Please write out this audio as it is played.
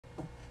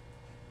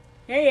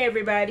Hey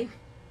everybody,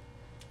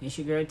 it's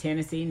your girl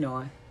Tennessee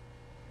North.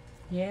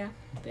 Yeah,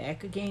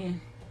 back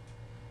again.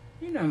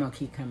 You know I'm gonna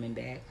keep coming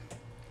back.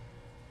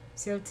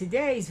 So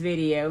today's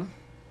video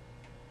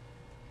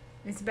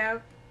is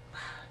about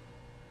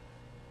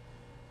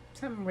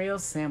something real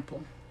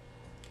simple.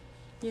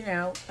 You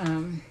know,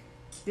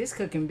 this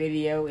cooking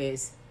video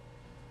it's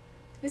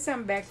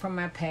something back from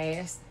my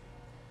past.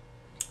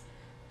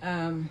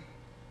 Mr.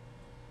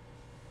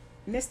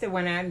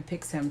 went out and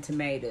picked some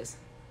tomatoes.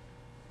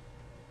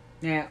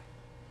 Now,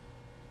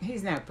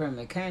 he's not from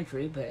the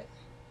country, but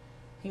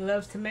he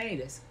loves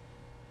tomatoes.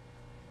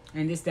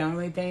 And it's the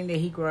only thing that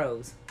he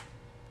grows.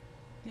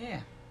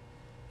 Yeah.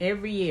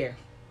 Every year,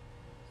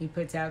 he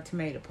puts out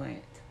tomato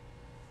plants.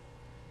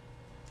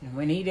 And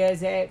when he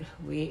does that,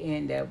 we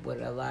end up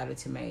with a lot of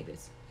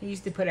tomatoes. He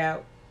used to put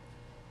out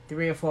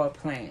 3 or 4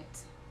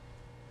 plants.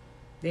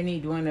 Then he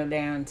dwindled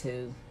down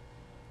to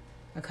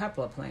a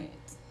couple of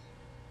plants.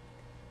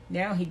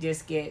 Now he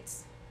just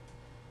gets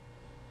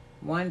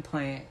 1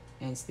 plant,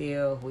 and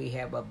still we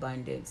have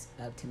abundance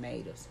of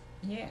tomatoes.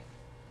 Yeah.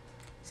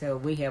 So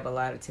we have a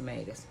lot of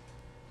tomatoes.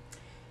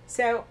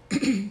 So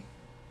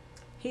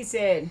he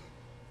said,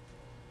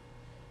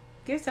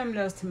 give some of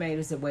those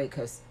tomatoes away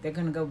because they're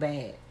going to go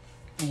bad.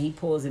 And he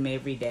pulls them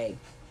every day.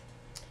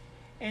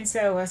 And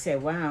so I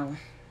said, wow,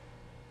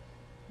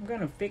 I'm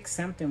going to fix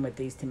something with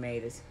these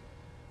tomatoes.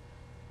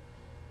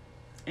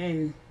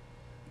 And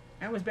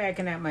I was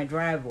backing out my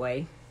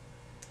driveway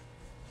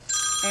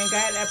and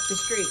got up the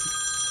street.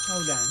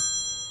 Hold on.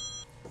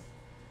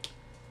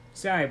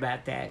 Sorry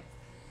about that.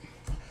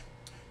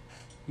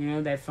 You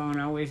know, that phone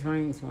always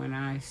rings when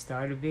I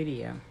start a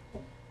video.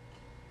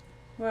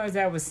 Well, as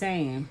I was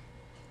saying,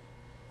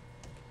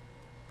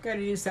 got to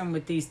do something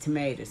with these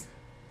tomatoes.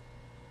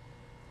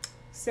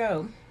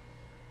 So,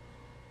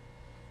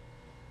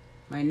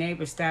 my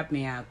neighbor stopped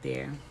me out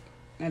there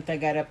after I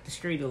got up the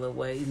street a little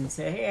ways and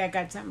said, hey, I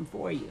got something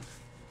for you.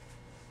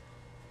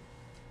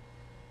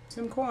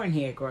 Some corn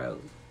here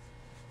grows.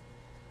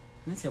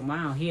 I said,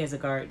 wow, he has a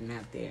garden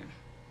out there.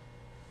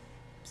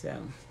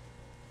 So,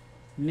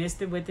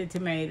 Mr. with the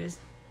tomatoes,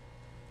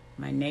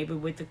 my neighbor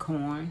with the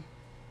corn.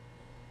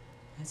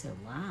 I said,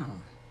 wow,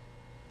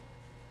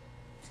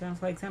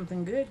 sounds like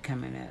something good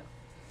coming up.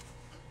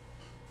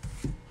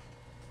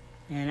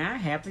 And I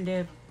happen to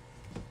have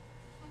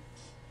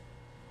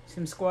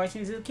some squash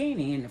and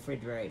zucchini in the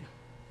refrigerator.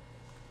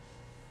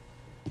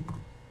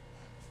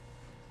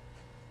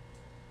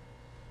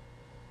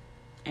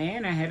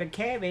 And I had a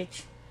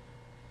cabbage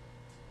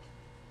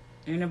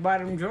in the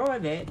bottom drawer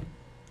that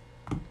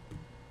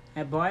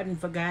I bought and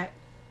forgot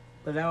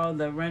with all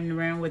the running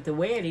around with the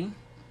wedding.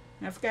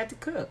 I forgot to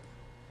cook.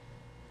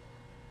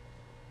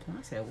 So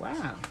I said,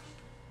 wow.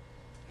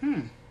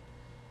 And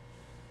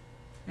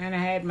I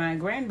had my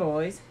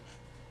grandboys,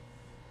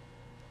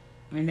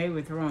 and they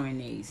were throwing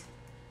these.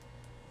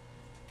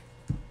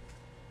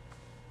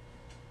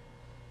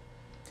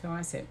 So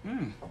I said,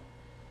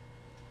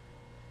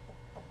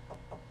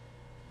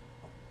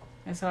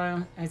 that's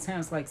all. That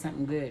sounds like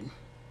something good.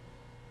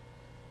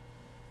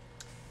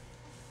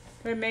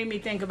 It made me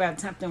think about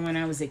something when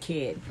I was a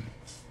kid.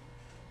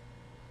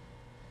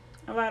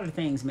 A lot of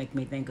things make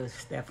me think of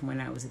stuff when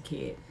I was a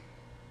kid.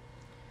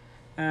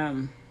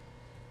 On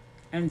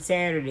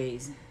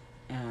Saturdays,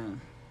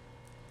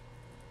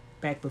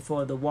 back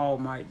before the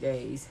Walmart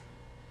days,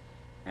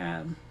 we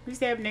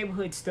used to have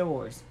neighborhood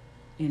stores,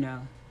 you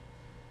know,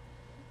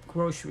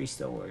 grocery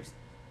stores.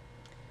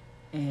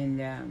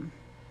 And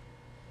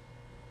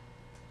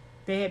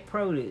they had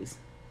produce.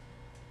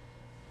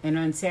 And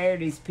on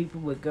Saturdays,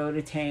 people would go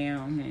to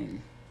town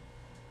and,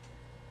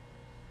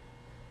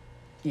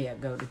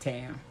 go to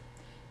town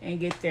and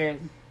get their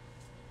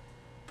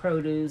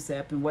produce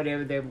up and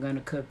whatever they were going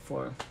to cook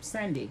for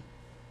Sunday.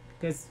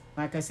 Because,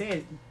 like I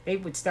said, they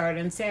would start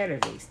on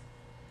Saturdays.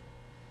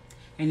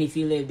 And if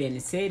you lived in the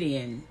city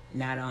and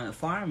not on a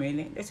farm,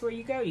 and that's where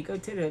you go. You go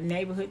to the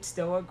neighborhood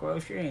store,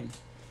 grocery, and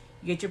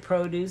you get your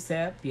produce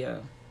up,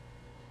 your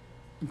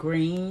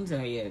greens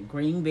or your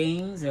green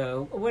beans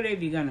or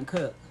whatever you're going to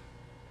cook.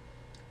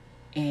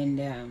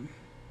 And,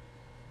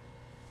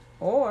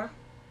 or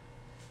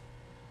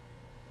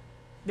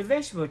the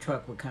vegetable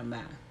truck would come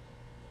by.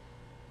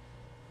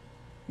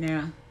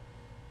 Now,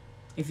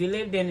 if you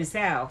lived in the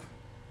South,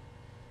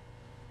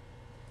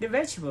 the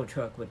vegetable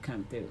truck would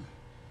come through.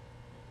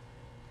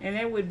 And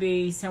there would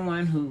be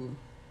someone who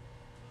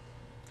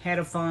had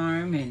a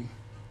farm and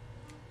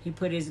he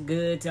put his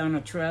goods on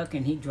a truck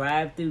and he'd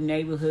drive through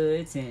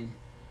neighborhoods and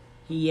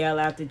he'd yell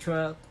out the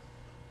truck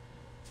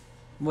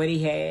what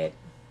he had.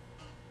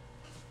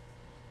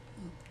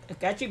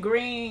 Got your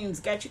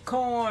greens, got your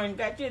corn,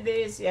 got your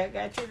this, yeah,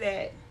 got your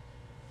that.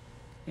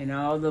 And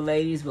all the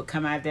ladies would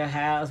come out their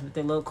house with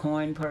their little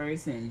coin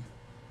purse and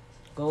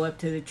go up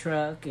to the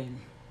truck, and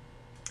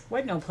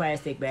wasn't no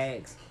plastic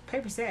bags,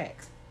 paper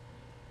sacks.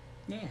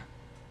 Yeah.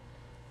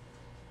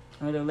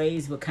 Or the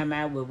ladies would come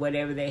out with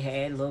whatever they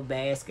had, a little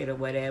basket or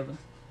whatever,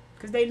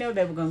 because they know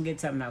they were going to get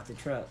something off the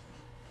truck.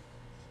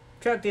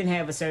 Truck didn't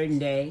have a certain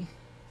day.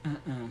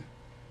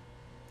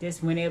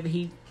 Just whenever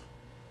he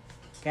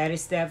got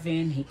his stuff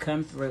in, he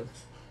come through.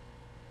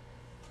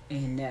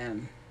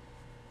 And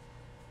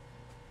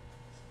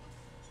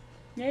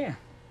yeah,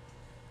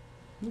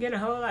 you get a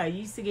whole lot. I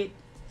used to get,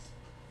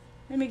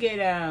 let me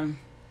get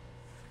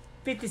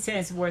 50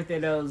 cents worth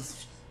of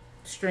those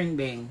string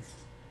beans.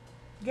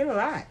 Get a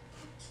lot.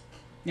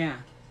 Now,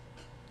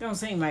 don't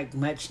seem like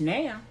much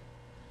now.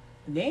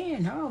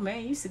 Then, oh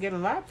man, used to get a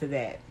lot for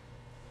that.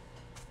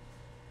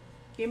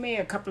 Give me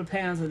a couple of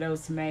pounds of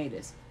those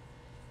tomatoes.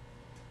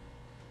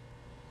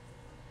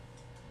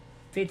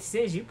 50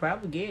 cents, you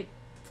probably get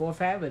 4 or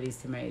 5 of these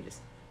tomatoes.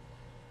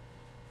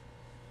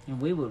 And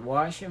we would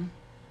wash them,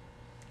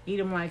 eat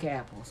them like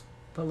apples.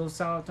 Put a little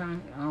salt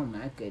on it. Oh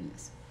my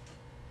goodness.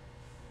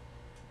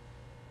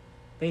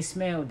 They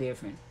smell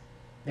different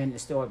than the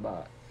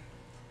store-bought.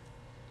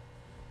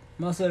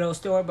 Most of those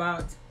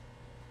store-boughts,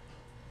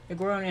 they're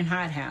grown in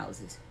hot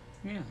houses.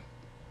 Yeah.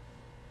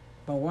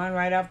 But one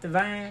right off the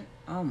vine,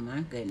 oh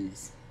my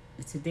goodness.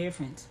 It's a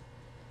difference.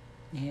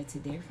 Yeah, it's a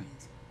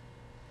difference.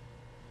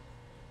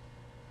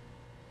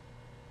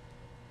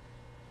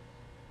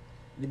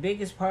 The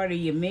biggest part of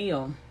your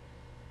meal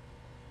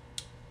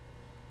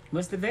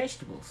was the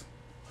vegetables.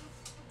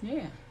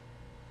 Yeah.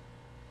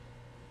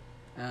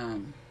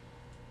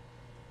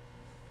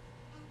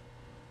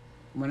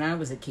 When I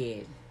was a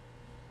kid,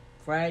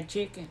 fried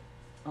chicken,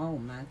 oh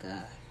my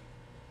God.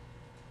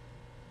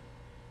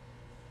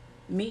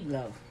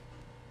 Meatloaf.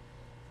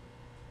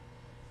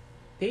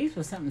 These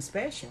were something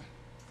special.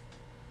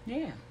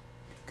 Yeah.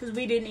 Because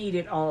we didn't eat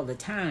it all the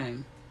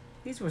time.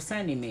 These were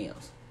Sunday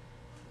meals.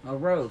 Or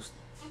roast.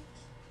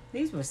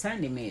 These were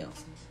Sunday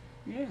meals.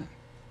 Yeah.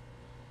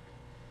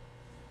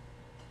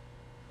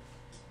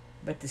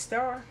 But the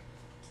star,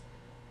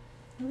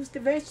 it was the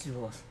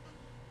vegetables.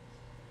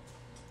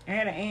 I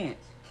had an aunt.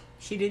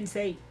 She didn't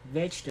say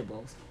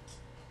vegetables.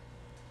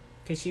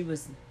 Because she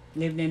was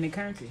living in the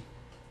country.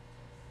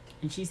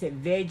 And she said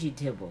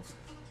vegetables.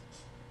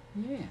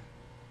 Yeah.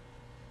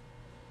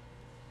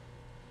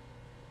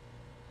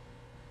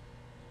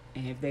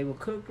 And if they were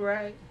cooked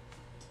right,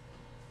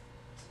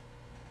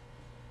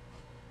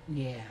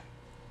 yeah.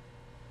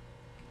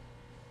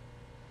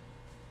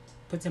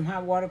 Put some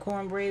hot water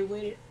cornbread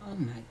with it. Oh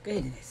my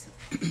goodness.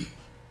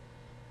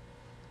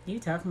 You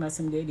talking about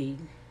some good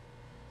eating.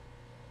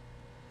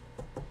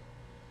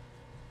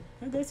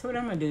 Well, that's what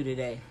I'm going to do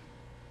today.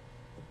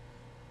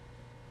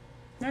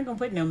 Not going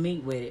to put no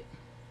meat with it.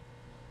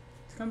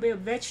 It's going to be a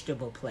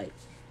vegetable plate.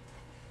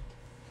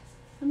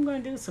 I'm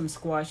going to do some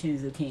squash and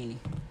zucchini.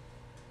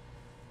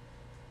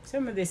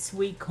 Some of this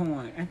sweet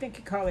corn. I think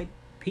you call it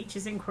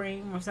peaches and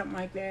cream or something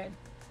like that.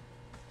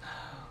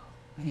 Oh,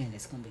 man,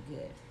 it's going to be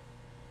good.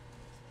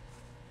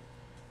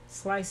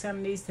 Slice some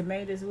of these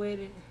tomatoes with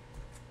it.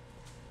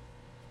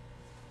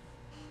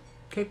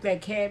 Cook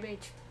that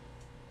cabbage.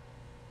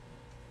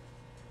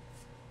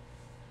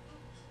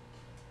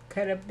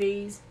 Cut up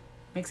these.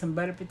 Make some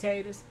butter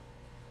potatoes.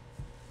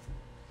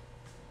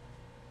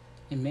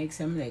 And make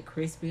some of that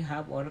crispy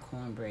hot water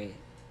cornbread.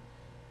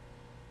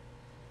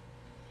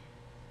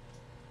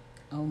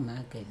 Oh my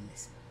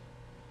goodness.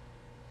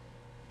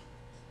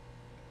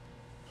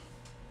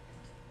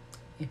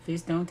 If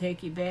this don't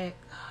take you back,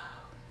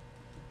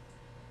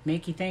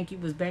 make you think you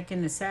was back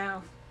in the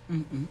South.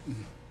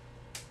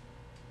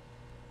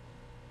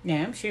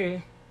 Now, I'm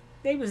sure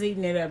they was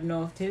eating it up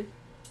north too.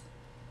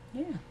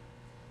 Yeah.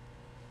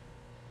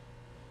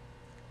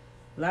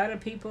 A lot of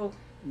people,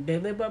 they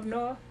live up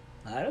north.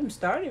 A lot of them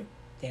started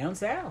down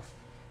south.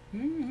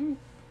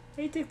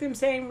 They took them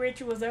same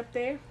rituals up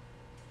there.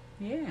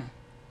 Yeah.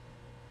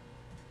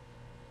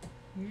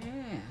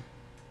 Yeah.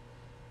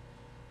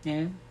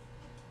 Yeah.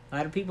 A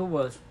lot of people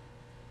was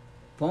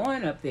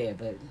born up there,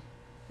 but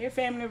their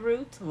family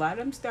roots, a lot of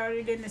them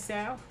started in the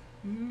South.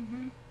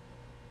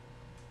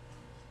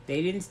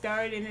 They didn't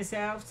start in the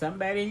South.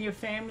 Somebody in your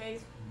family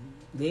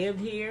lived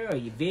here or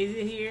you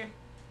visit here.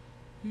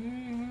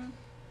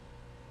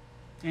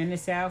 And the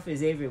South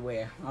is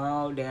everywhere,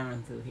 all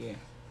down through here.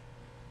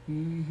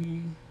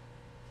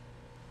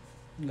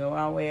 Go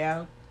all the way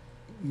out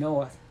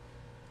north.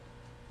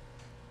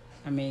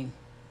 I mean,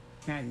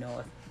 not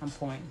north. I'm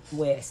pointing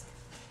west.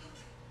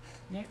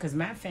 Yeah, because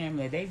my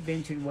family, they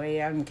ventured way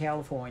out in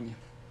California.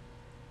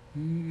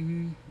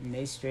 And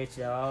they stretched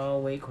all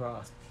the way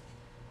across.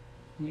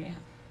 Yeah.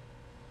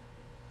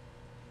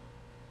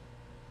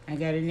 I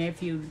got a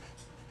nephew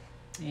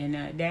in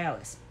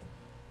Dallas.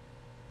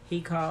 He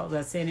calls,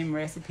 I send him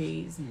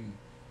recipes, and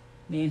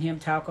me and him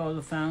talk over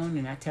the phone,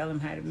 and I tell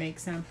him how to make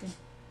something.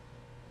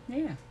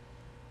 Yeah.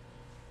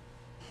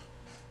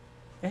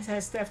 That's how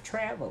stuff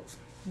travels.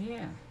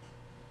 Yeah.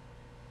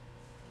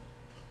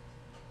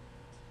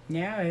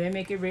 Now they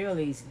make it real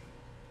easy.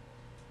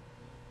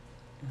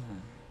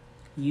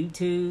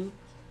 YouTube,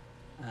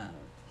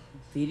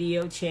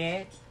 video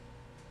chat,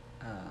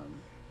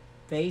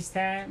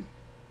 FaceTime.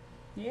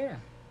 Yeah.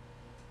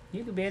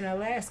 You could be in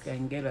Alaska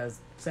and get a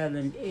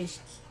southern dish.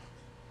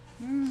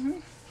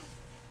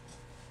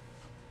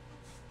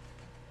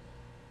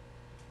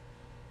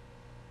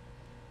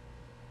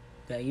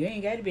 But you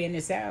ain't got to be in the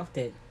South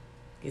to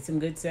get some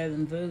good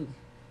Southern food.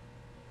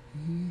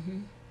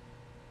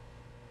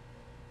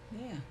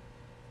 Yeah.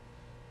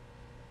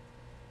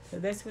 So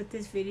that's what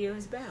this video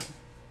is about.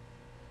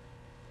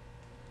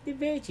 The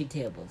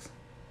vegetables.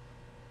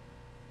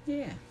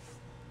 Yeah.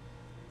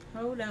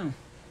 Hold on.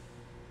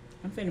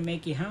 I'm finna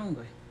make you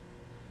hungry.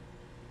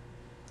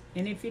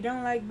 And if you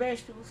don't like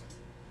vegetables,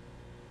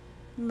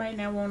 you might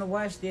not want to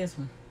watch this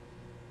one.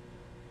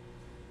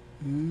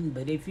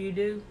 But if you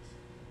do,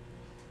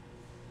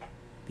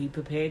 be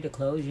prepared to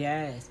close your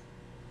eyes.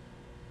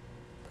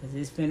 Because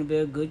it's finna be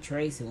a good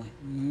Tracy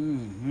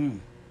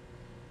one.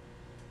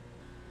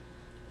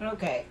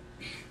 Okay.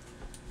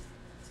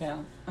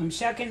 So, I'm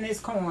shucking this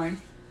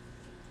corn.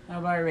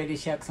 I've already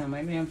shucked some.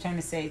 I mean, I'm trying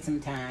to save some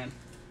time.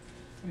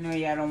 I know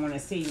y'all don't want to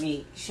see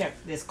me shuck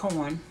this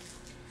corn.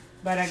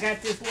 But I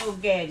got this little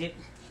gadget.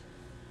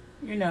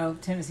 You know,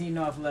 Tennessee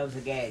North loves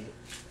a gadget.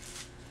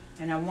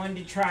 And I wanted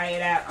to try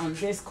it out on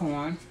this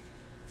corn.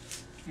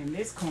 And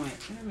this corn,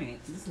 I mean,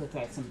 this looks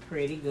like some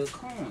pretty good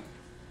corn.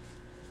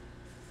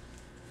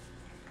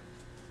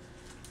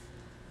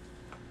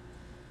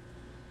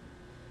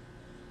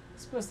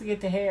 It's supposed to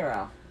get the hair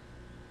off.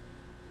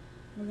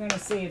 We're going to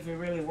see if it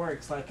really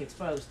works like it's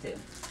supposed to.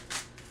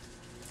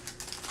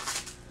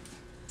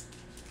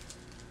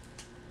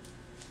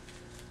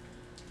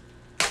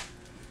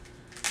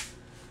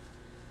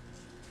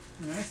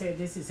 And I said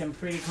this is some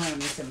pretty corn.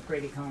 This is some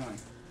pretty corn.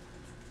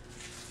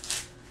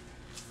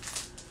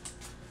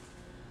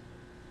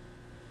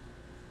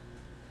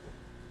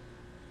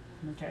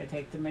 I'm going to try to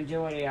take the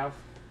majority off.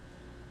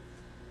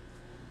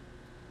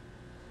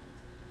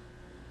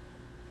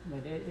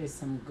 But it is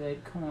some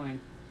good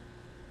corn.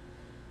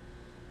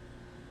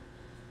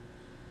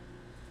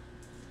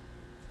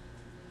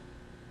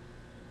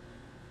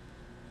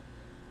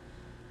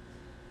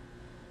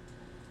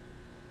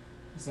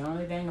 The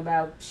only thing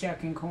about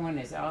shucking corn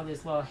is all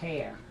this little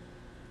hair.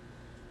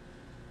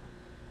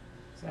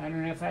 So I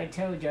don't know if I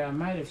told you, I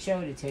might have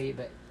showed it to you,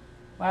 but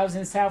while I was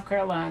in South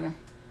Carolina,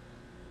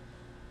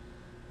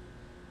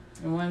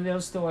 in one of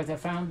those stores, I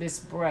found this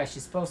brush.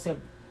 It's supposed to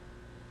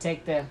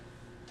take the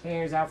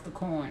hairs off the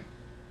corn.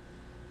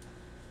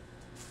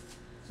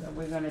 So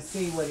we're going to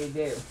see what it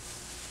do.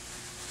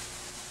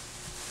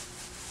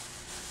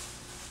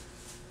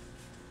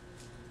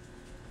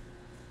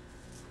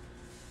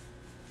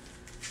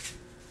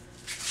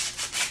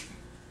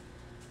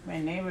 My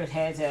neighbor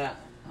has a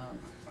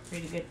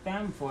pretty good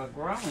thumb for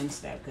growing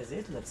stuff because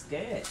it looks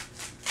good.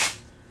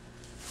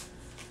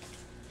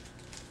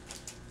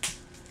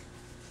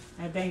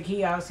 I think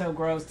he also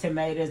grows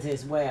tomatoes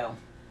as well.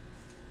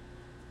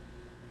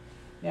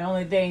 The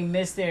only thing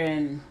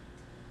Mr.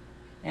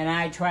 and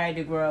I tried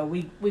to grow,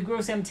 we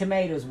grew some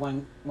tomatoes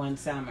one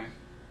summer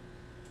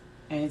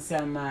and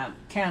some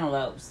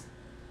cantaloupes.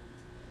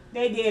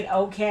 They did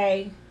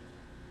okay.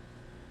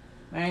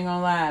 I ain't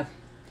gonna lie.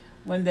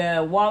 When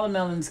the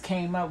watermelons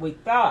came up, we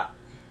thought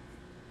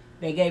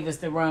they gave us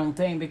the wrong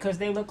thing because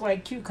they looked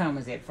like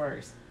cucumbers at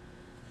first.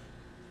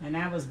 And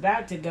I was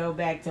about to go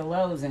back to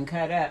Lowe's and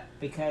cut up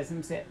because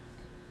Mr.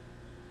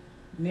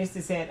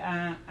 said,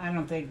 I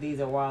don't think these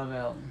are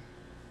watermelons.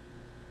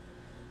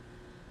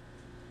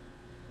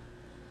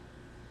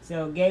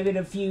 So gave it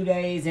a few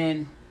days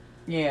and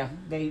yeah,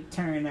 they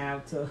turned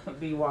out to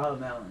be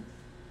watermelons.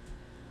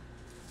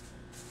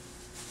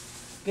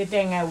 Good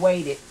thing I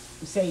waited.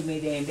 Saved me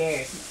the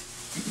embarrassment.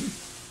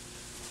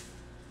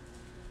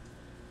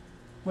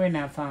 We're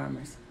not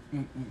farmers.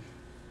 Yeah.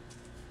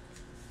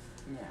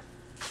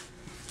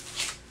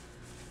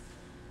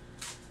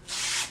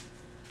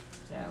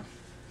 So,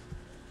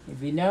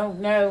 if you don't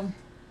know,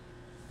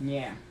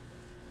 yeah.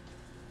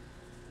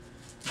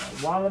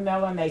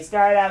 Watermelon, they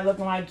start out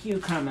looking like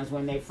cucumbers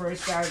when they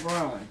first start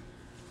growing.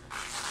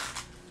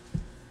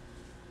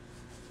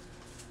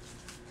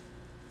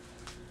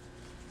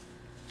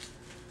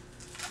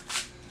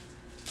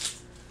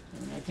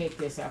 When I take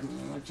this up,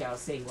 I want y'all to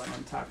see what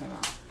I'm talking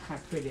about. How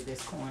pretty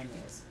this corn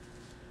is.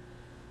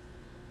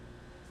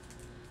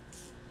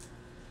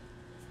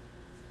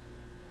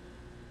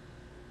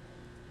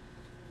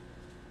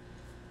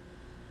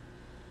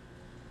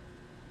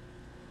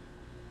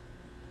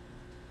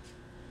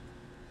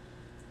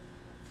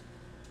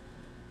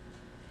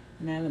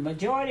 Now the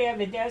majority of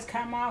it does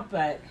come off,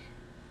 but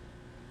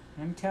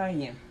I'm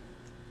telling you,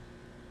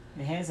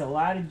 it has a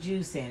lot of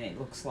juice in it,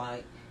 looks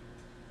like.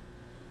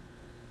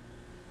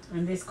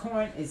 And this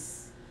corn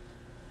is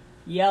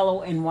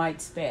yellow and white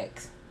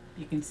specks.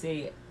 You can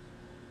see it.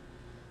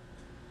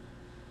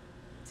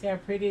 See how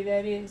pretty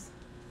that is?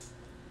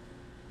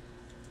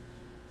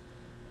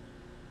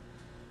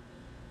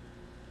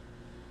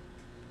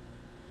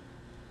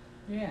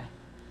 Yeah.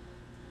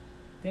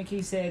 I think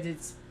he said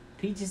it's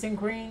peaches and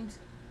creams.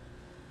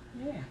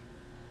 Yeah.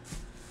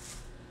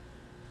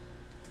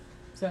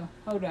 So,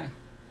 hold on.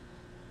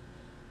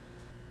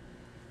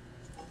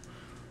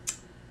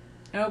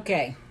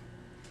 Okay.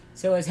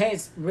 So it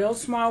has real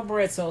small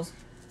bristles.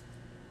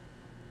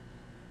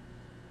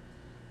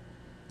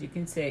 You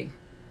can see.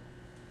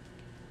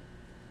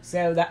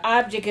 So the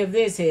object of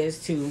this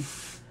is to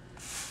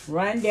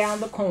run down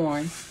the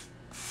corn,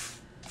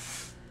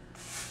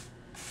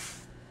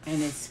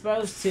 and it's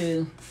supposed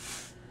to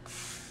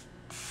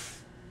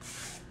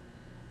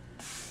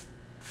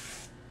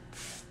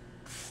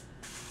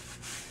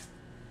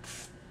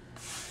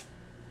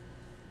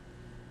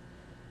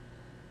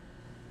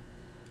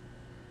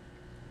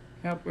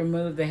help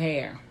remove the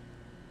hair.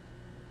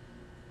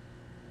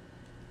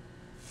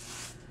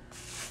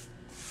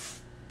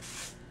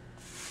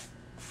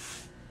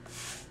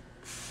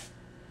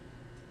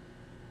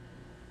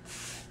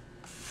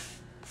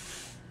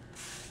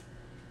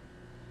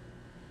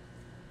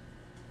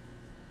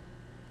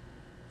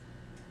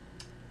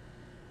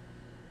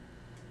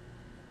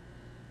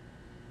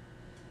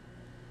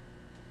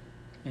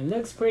 It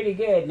looks pretty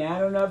good. Now, I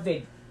don't know if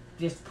they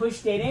just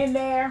pushed it in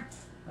there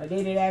or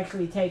did it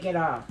actually take it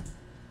off.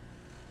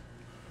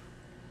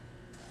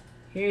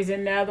 Here's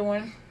another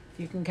one.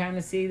 You can kind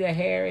of see the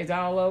hair is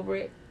all over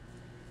it.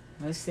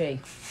 Let's see.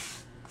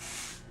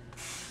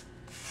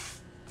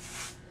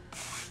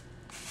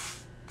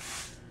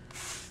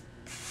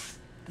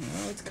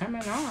 Oh, it's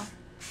coming off.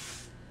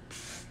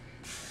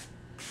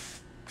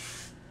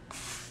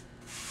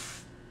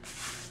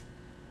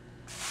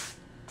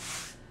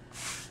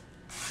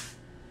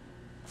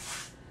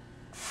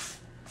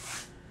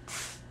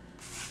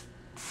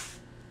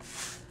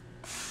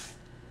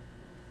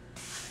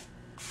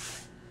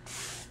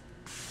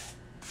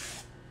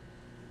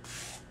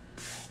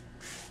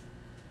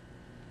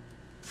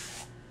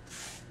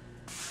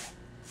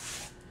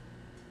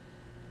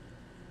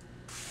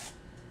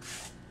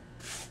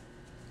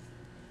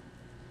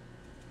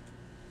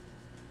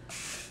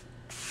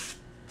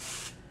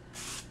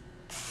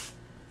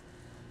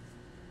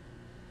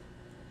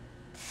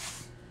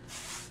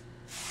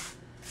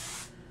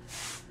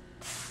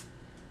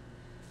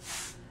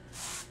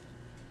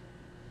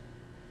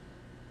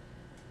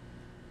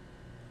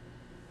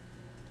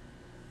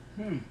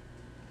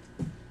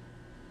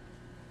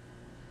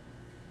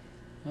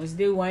 Let's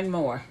do one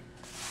more.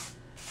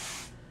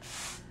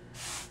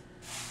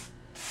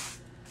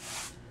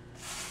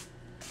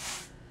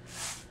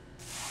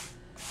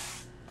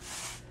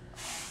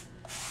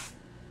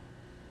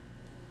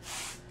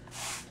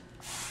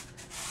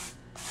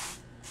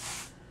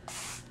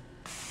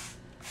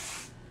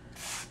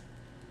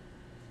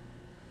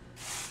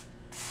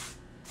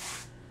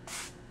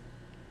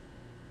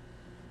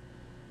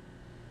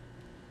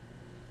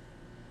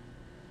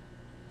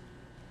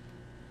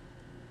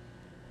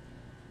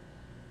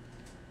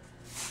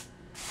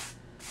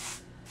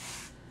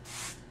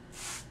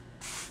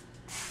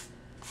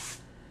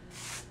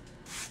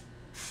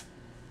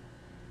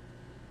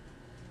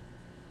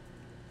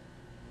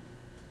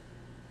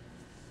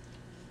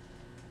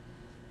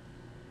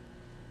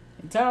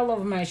 It's all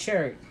over my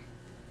shirt.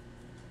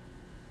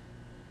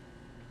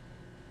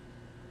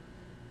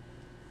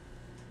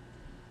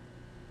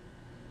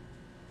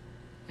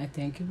 I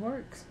think it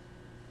works.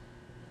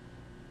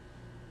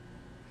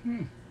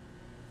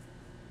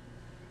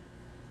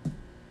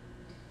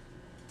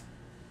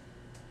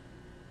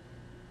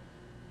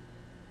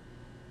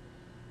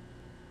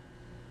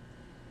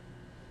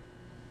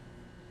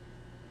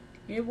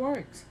 It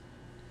works.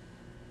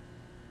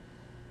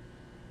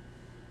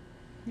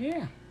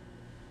 Yeah.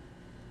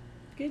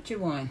 Get you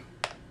one.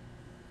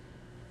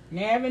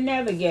 Now have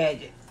another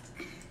gadget.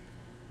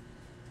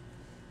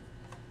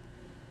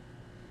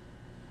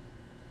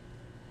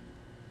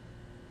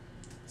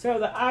 So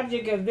the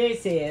object of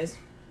this is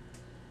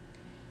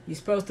you're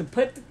supposed to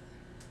put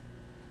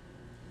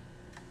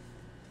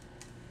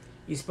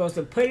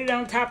it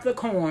on top of the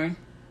corn,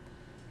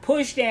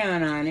 push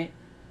down on it,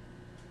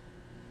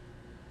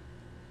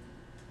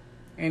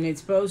 and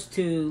it's supposed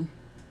to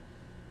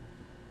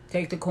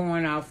take the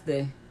corn off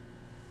the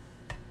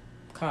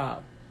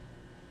cob.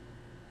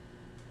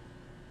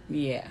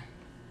 Yeah.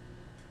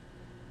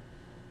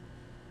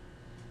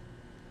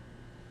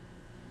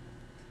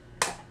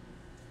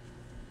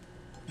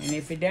 And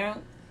if it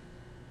don't,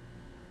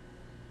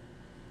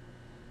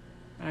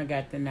 I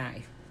got the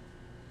knife.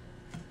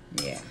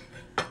 Yeah.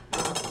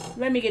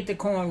 Let me get the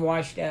corn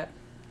washed up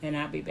and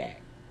I'll be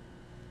back.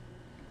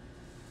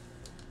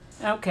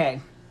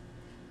 Okay.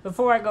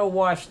 Before I go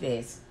wash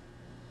this,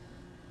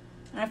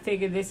 I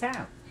figured this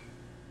out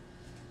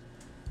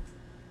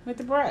with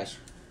the brush.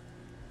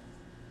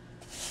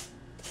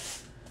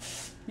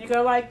 You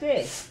go like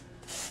this,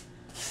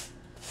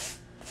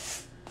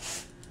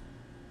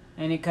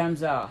 and it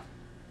comes off.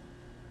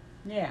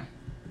 Yeah,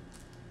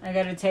 I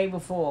got a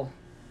table full.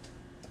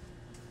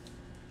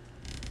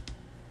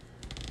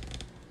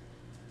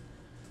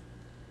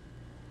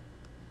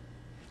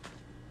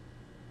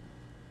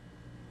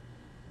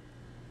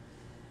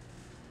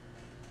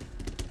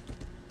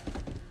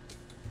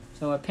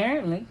 So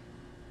apparently,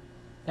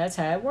 that's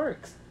how it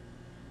works.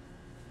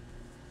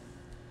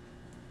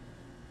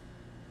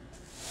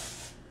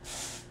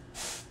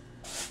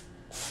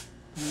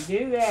 You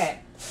do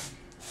that.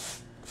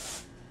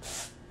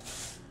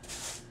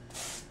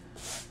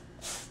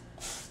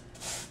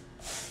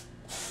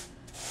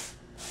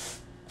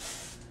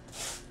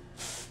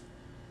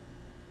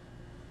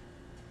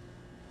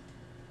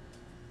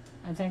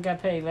 I think I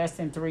paid less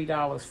than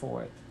 $3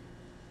 for it.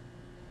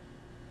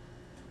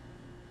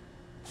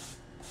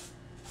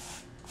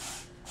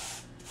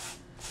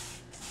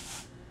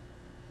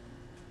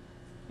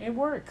 It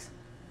works.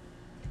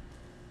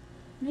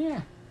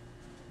 Yeah.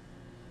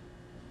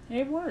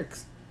 It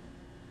works.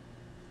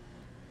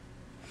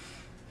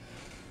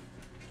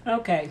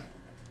 Okay.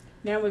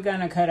 Now we're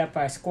going to cut up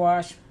our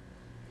squash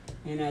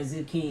and our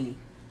zucchini.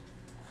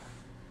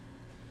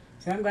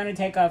 So I'm going to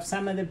take off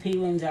some of the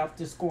peelings off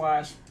the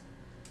squash.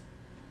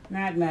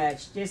 Not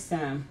much, just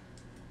some.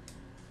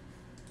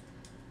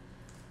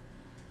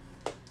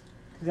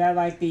 Because I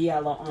like the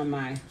yellow on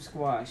my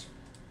squash.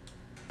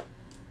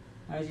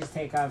 I'll just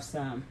take off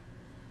some.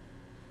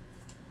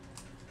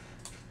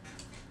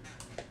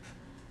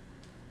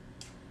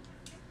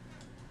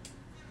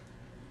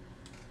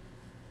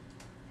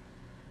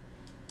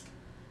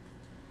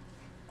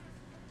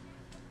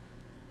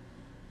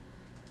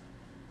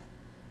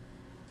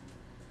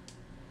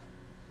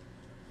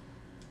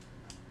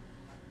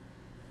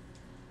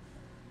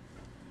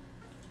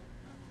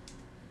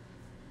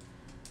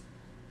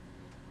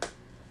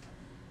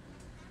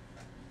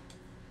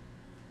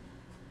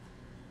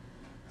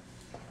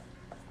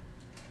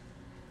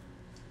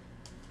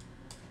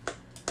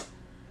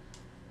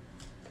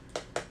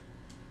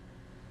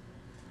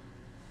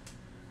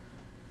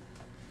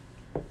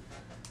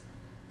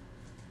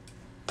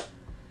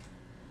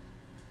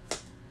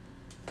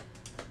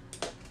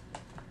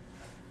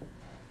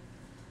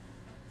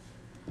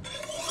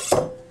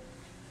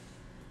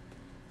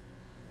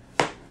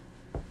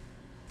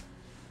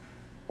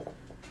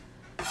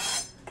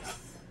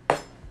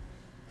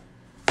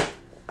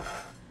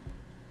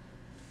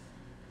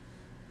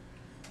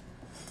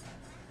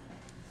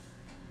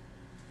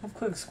 I've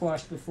cooked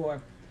squash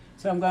before.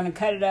 So I'm going to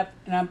cut it up,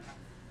 and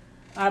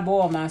I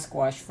boil my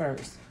squash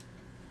first.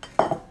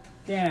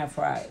 Then I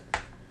fry it.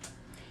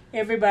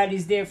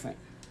 Everybody's different.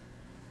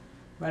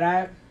 But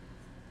I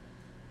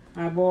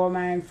boil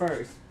mine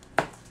first.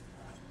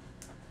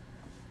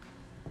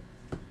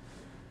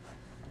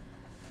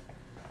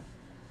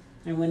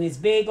 And when it's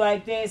big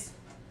like this,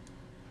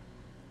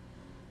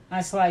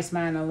 I slice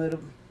mine a little,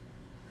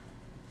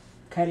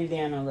 cut it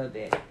down a little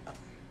bit.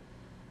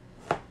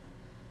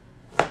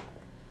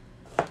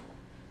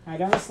 I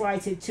don't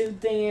slice it too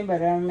thin,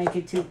 but I don't make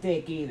it too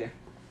thick either.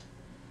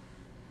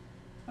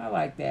 I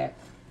like that.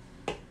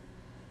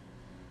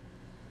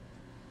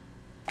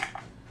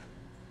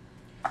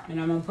 And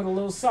I'm going to put a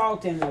little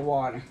salt in the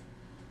water.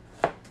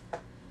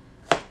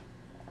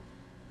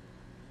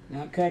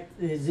 Now cut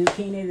the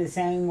zucchini the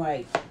same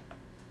way.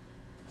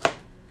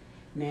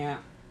 Now,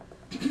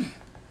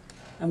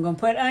 I'm going to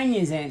put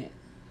onions in it,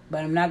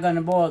 but I'm not going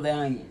to boil the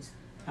onions.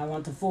 I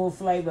want the full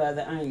flavor of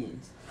the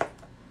onions.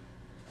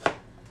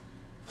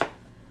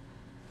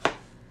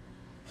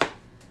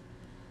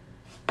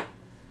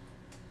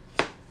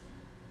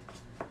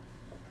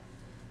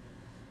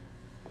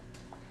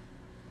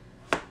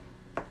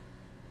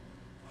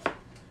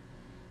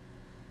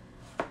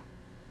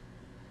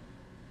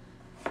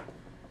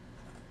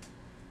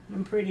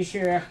 I'm pretty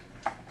sure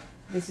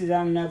this is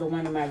on another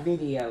one of my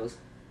videos.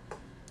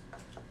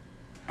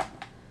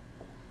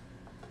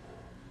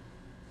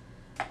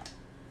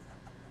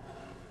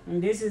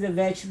 And this is a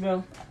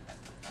vegetable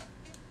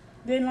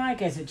didn't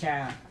like as a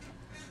child.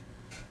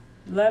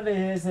 Love it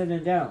as an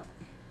adult.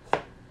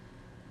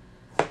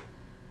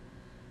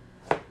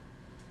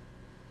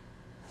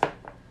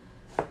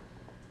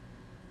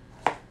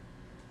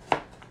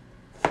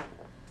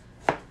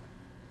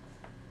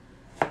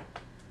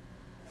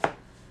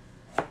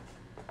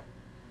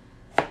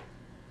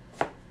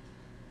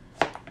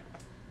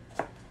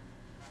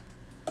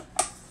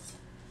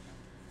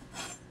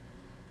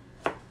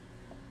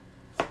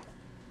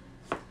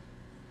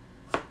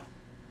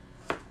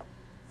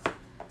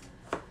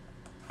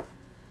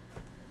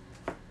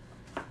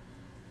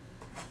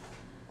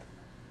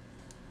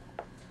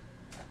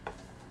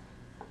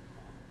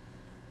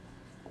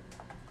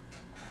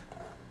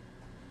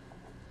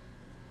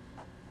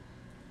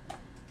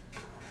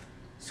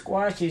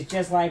 Squash is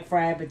just like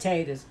fried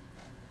potatoes.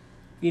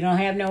 If you don't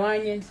have no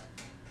onions,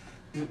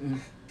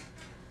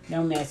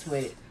 don't mess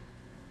with it.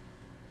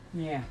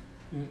 Yeah.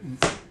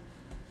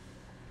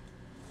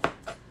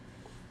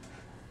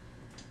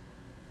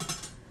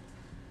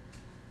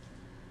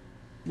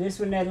 This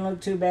one doesn't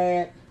look too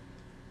bad.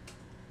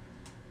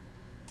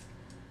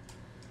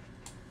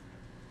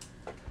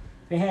 If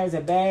it has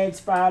a bad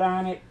spot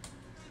on it,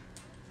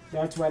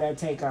 that's what I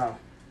take off.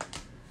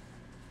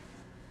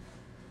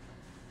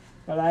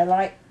 But I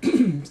like,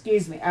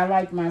 excuse me, I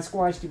like my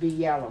squash to be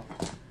yellow.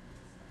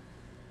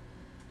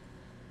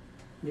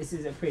 This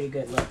is a pretty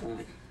good looking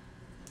one.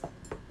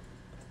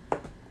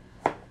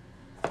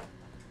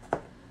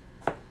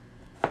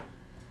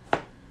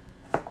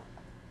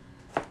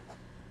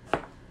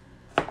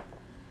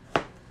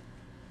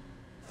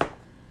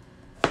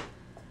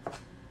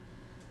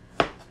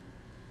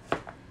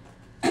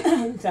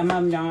 Some of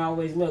them don't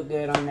always look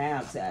good on the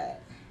outside.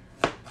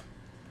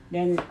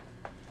 Then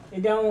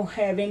It don't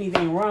have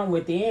anything wrong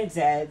with the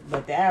inside,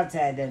 but the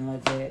outside doesn't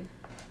look good.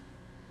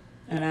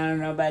 And I don't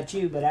know about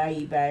you, but I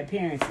eat by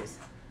appearances.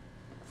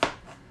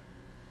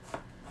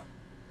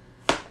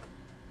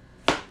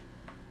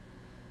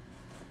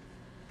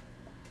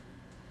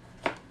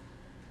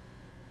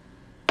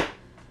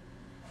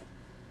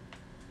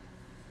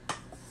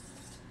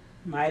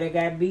 Might have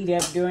got beat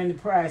up during the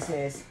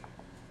process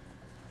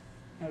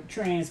of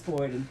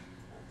transporting.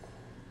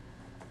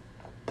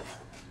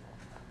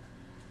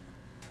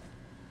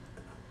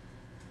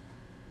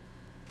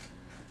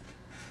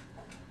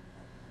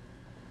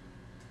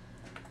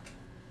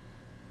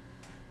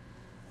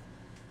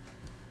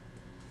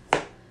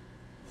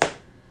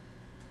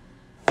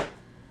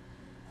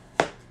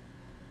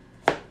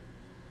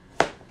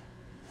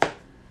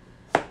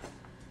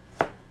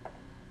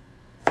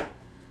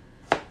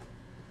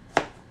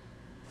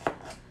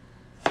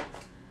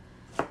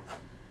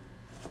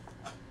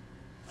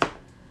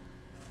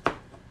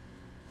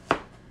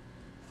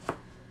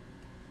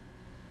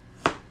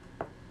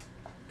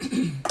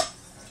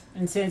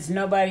 And since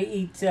nobody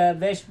eats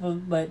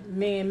vegetables but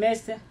me and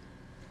Mister,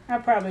 I'll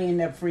probably end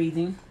up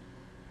freezing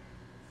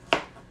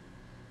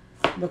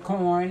the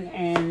corn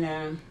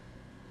and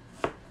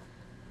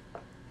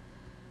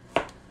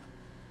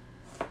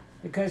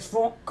because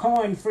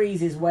corn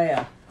freezes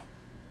well.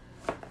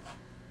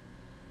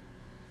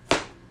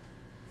 If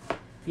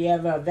you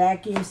have a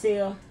vacuum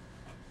seal,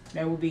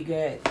 that would be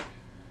good.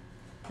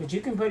 But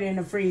you can put it in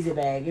a freezer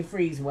bag. It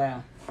freezes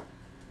well.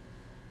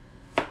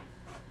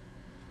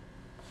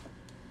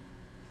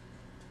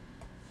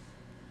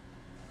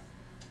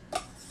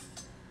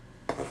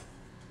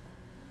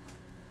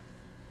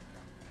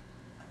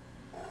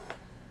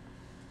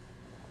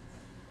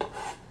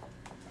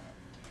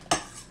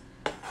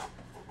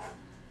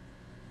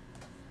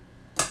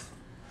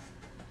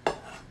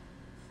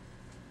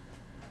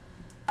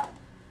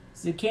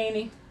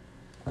 Zucchini,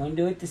 I'm going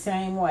to do it the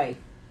same way.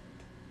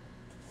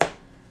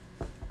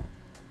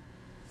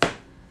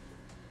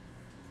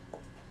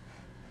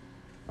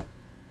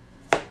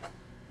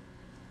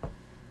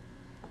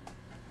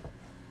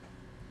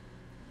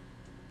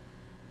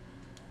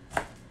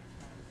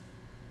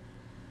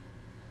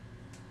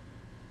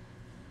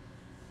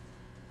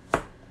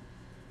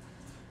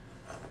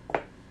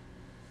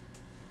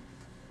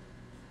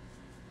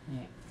 Yeah.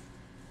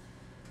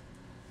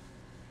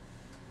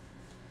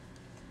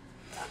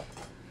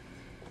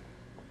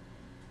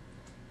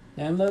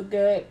 Doesn't look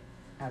good,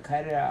 I'll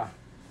cut it off.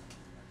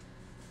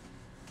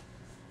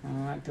 I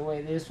don't like the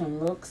way this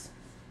one looks.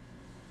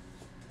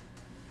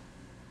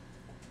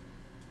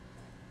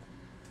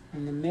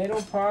 In the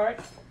middle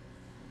part,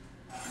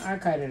 I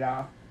cut it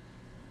off.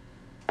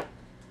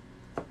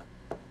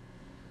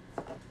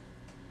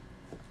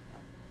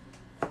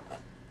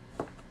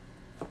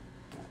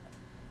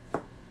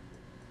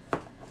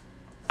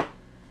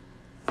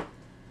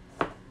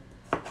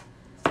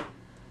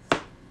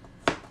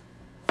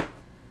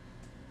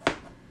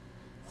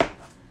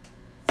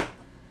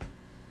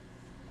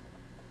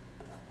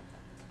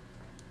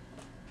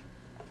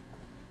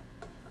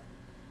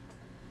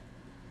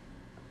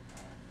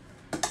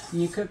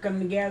 When you cook them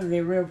together,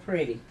 they're real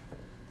pretty.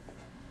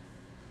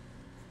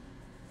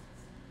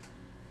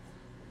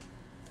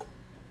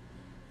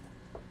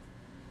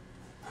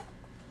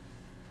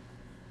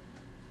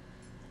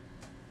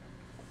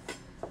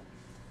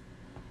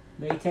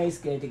 They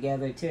taste good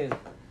together too.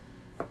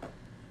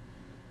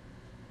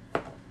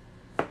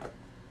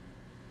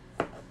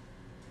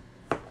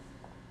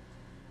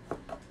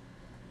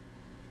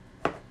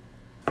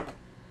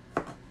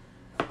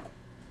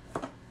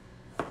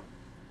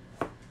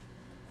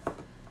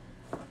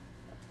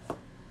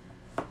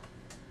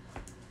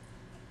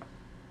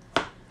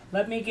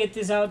 Let me get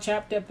this all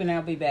chopped up and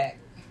I'll be back.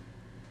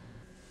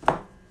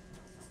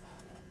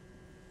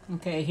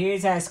 Okay,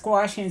 here's our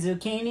squash and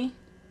zucchini.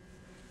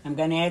 I'm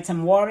going to add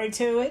some water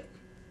to it.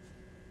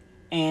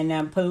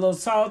 And put a little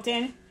salt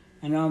in it.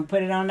 And I'm going to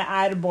put it on the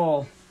eye to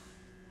boil.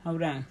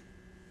 Hold on.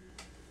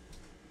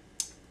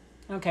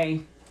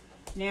 Okay,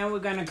 now we're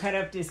going to cut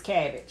up this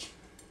cabbage.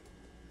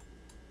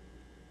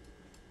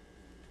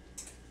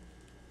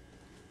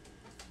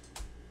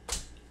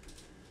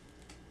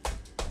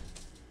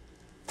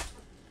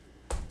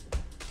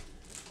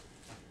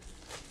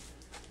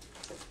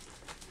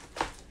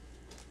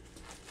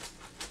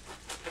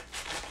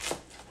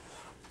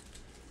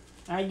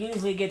 I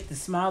usually get the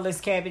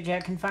smallest cabbage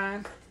I can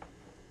find.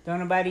 Don't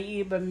nobody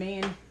eat but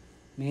me and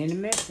the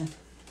Mister.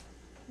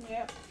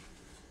 Yep.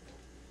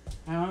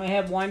 I only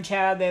have one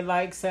child that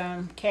likes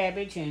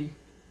cabbage, and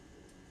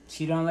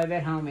she don't live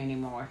at home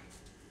anymore.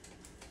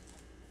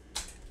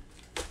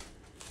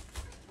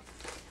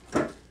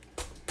 So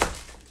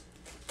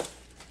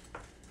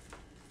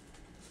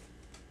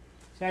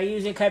I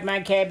usually cut my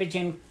cabbage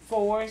in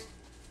quarters.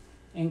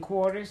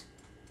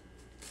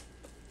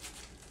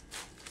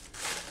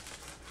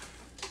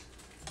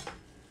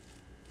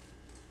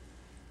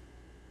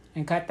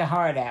 And cut the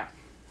heart out.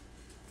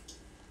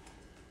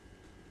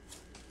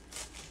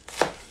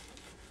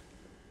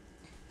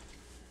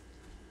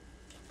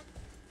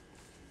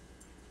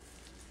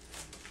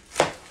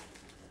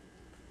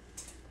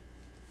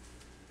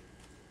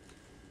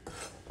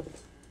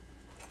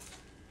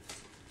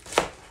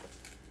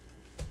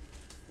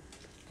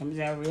 Comes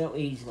out real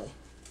easily.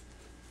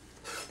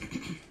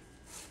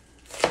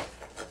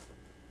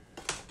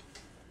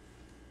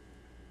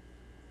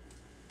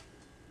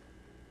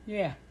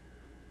 Yeah.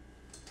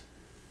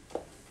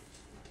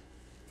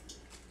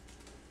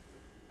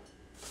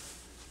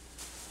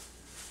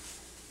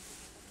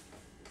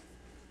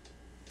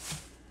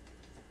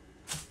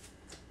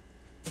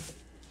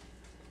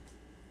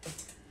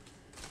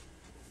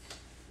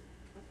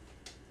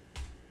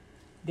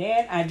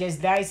 Then I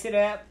just dice it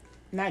up.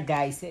 Not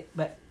dice it,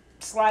 but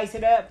slice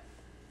it up.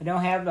 I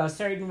don't have a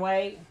certain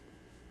way.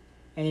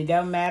 And it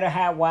doesn't matter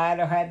how wide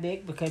or how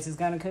big because it's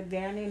going to cook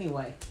down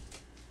anyway.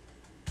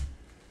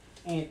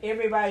 And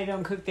everybody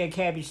don't cook their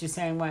cabbage the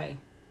same way.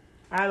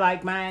 I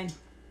like mine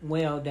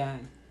well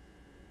done.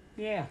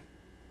 Yeah.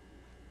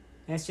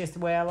 That's just the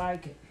way I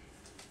like it.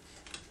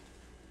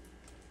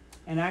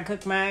 And I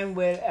cook mine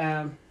with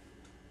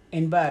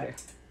in butter.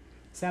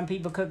 Some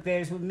people cook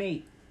theirs with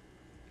meat.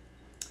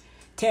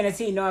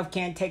 Tennessee North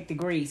can't take the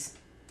grease.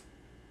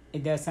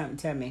 It does something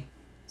to me.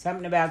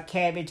 Something about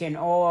cabbage and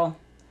oil.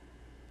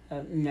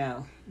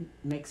 No.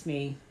 Makes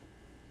me...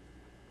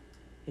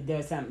 It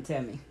does something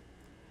to me.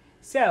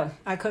 So,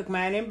 I cook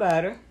mine in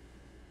butter.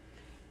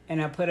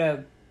 And I put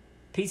a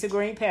piece of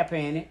green pepper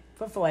in it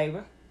for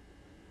flavor.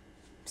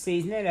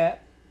 Season it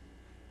up.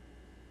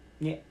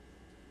 Yeah.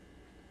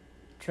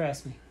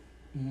 Trust me.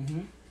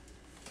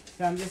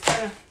 So, I'm just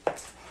going to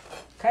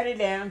cut it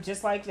down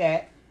just like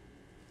that.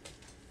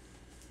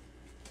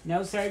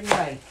 No certain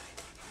way.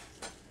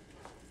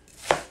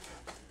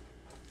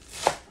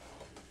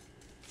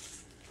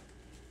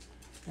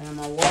 And I'm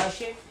going to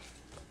wash it.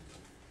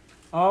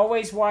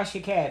 Always wash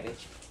your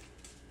cabbage.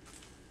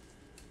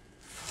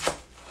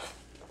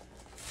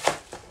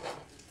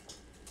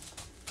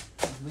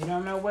 We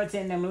don't know what's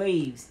in them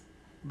leaves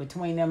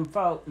between them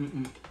folk.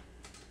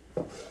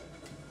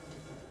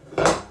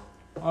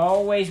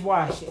 Always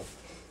wash it.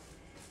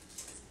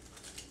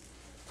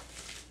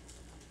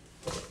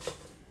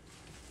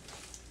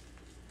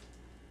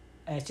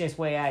 That's just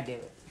the way I do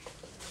it.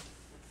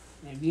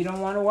 And if you don't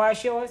want to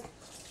wash yours,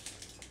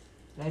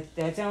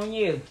 that's on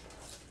you.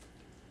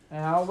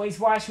 I always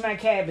wash my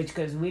cabbage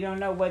because we don't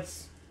know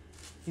what's...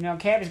 You know,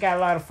 cabbage got a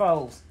lot of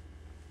folds.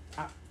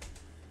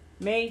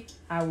 Me,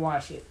 I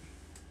wash it.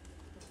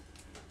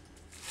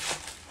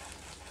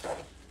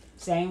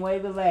 Same way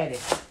with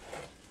lettuce.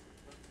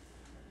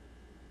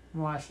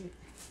 Wash it.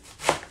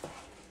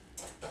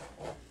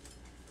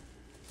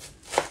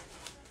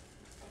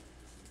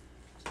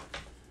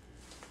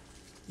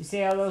 You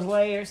see all those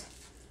layers?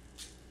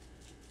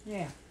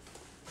 Yeah.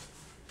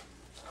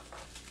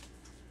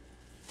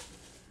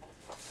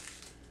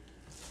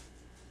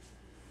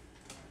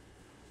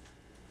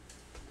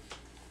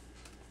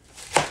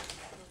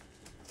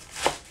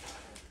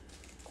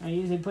 I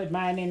usually put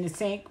mine in the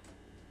sink,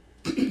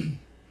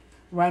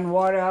 run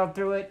water out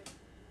through it,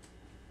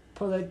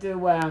 pull it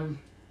through,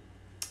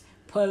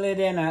 pull it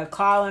in a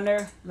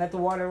colander, let the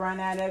water run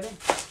out of it.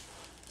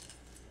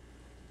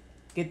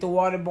 Get the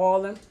water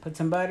boiling, put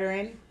some butter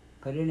in it,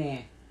 put it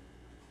in.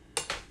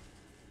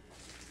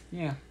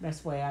 Yeah,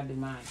 that's the way I do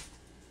mine.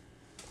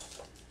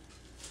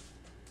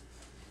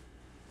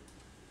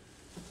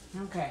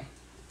 Okay.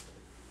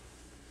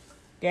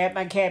 Got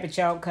my cabbage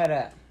all cut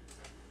up.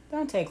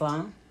 Don't take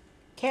long.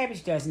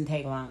 Cabbage doesn't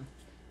take long.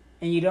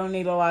 And you don't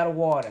need a lot of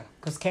water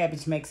because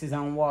cabbage makes its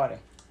own water.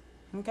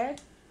 Okay?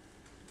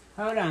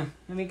 Hold on.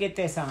 Let me get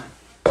this on.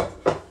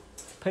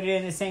 Put it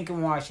in the sink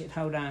and wash it.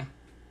 Hold on.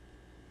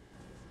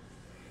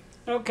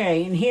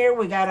 Okay, and here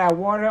we got our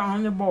water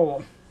on the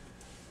boil.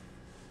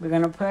 We're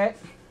going to put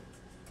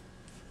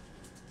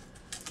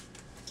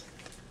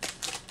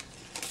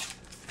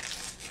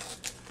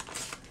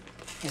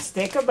a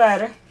stick of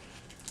butter.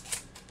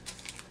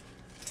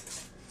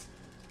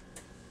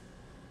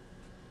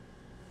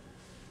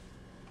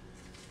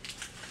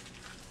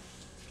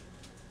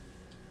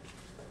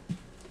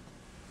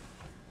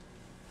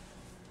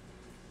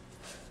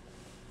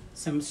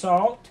 Some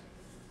salt.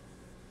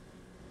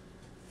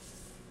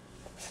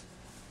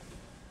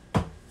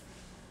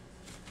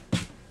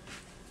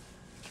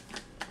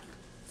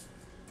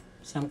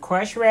 Some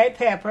crushed red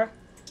pepper.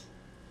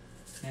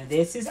 Now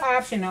this is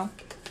optional.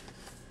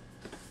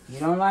 You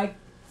don't like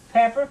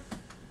pepper?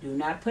 Do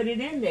not put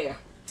it in there.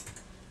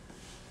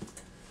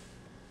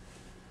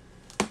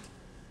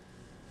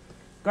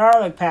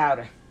 Garlic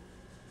powder.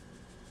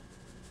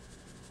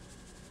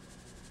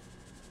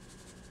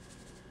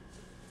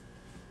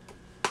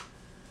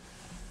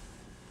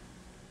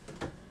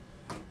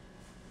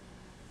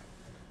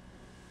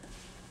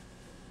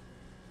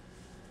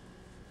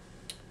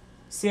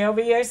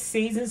 Sylvia's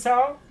seasoned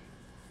salt.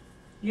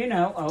 You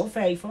know, Old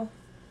Faithful.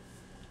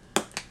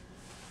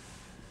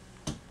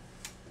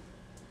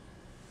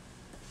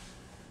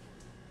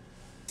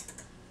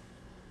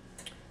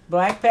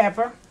 Black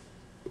pepper.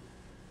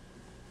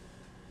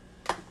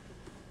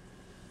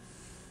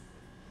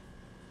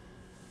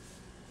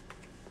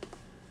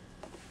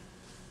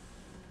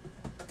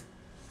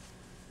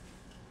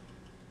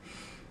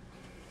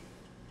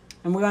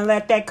 And we're going to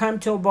let that come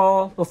to a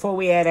boil before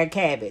we add our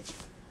cabbage.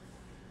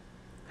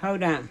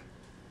 Hold on.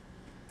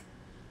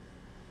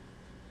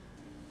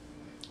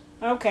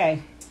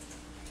 Okay.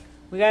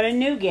 We got a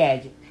new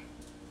gadget.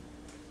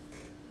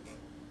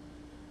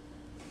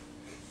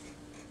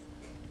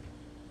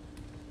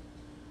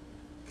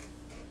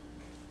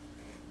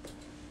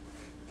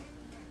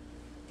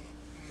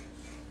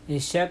 It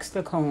shucks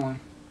the corn.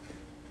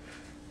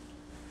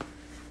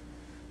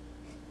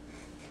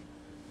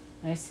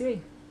 Let's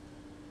see.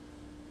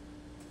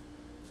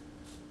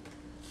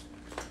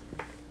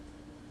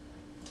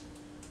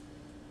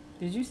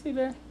 Did you see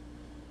that?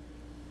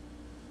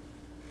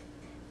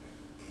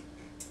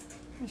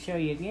 I'll show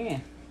you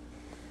again.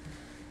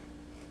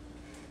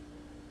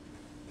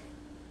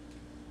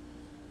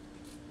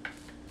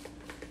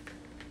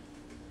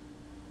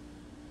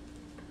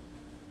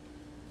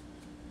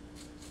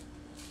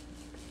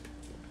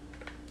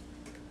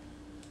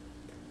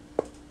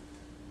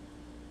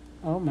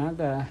 Oh my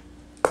God.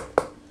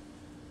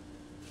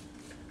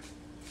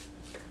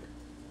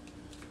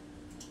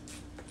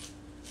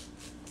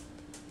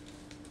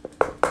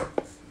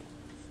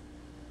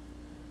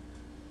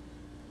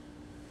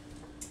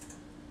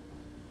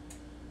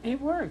 It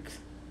works.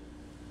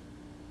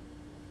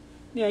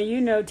 Yeah,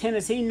 you know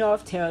Tennessee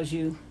North tells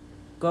you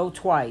go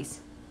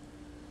twice.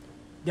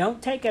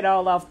 Don't take it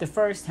all off the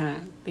first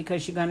time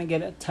because you're going to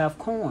get a tough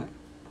corn.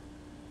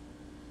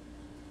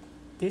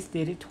 This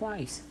did it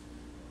twice.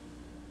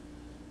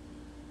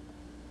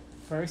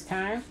 First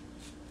time.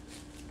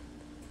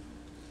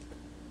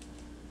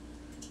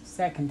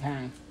 Second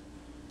time.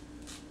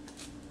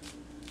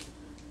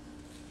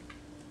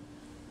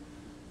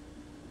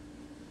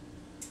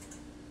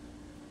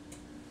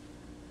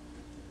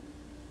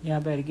 Y'all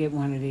better get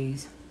one of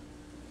these.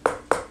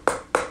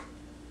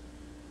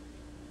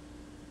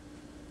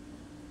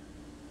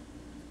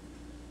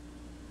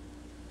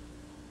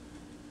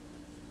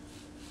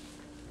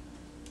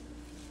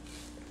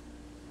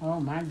 Oh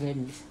my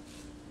goodness.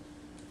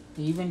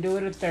 Even do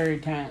it a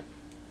third time.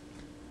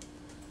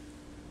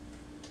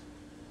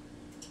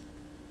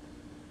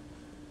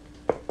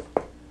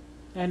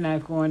 That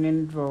knife going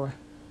in the drawer.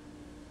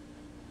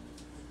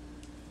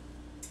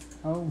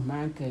 Oh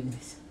my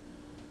goodness.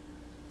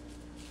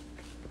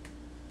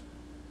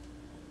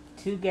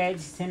 2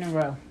 gadgets in a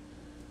row.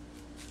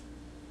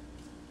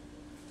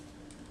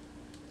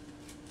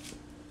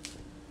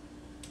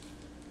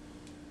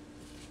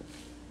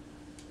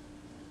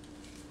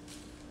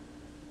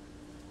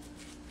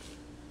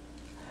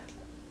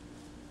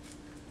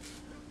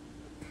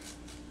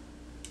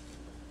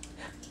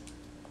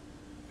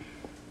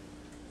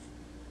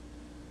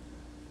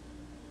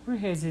 Where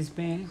has this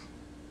been?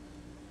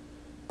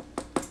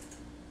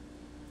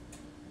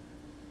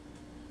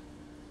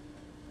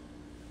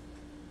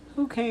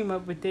 Who came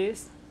up with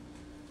this?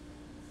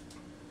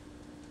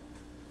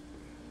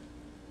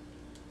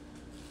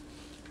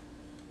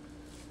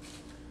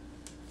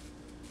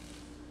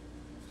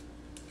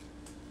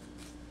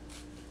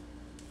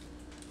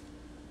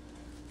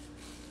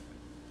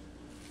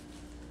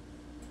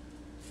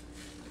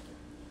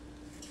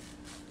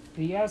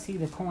 Do y'all see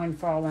the corn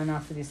falling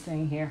off of this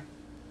thing here?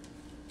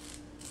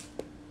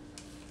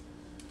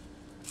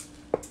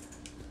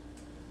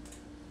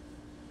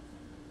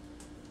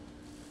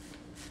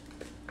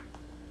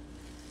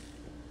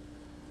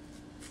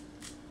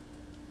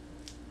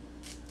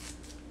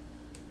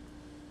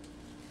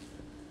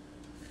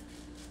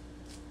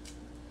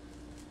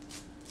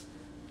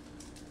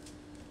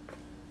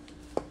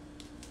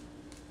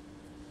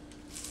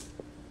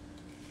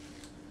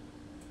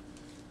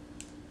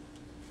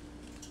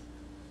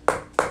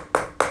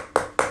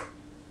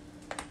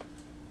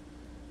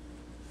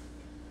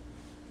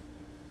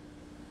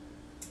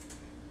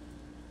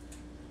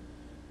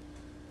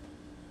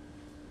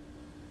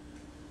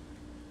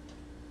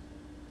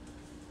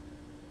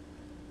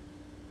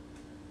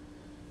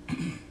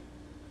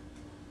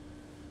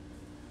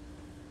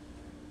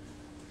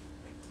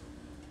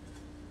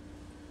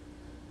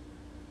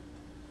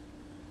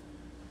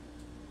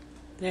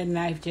 That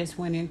knife just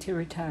went into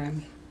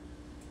retirement.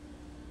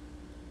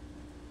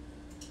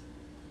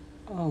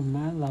 Oh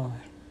my Lord.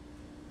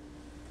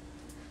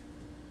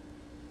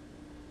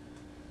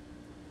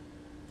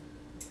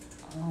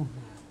 Oh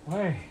my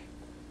word.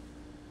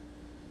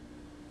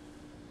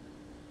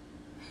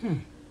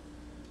 Do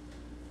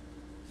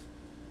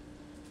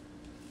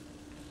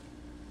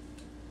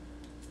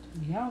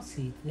y'all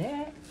see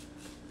that?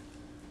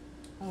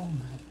 Oh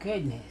my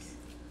goodness.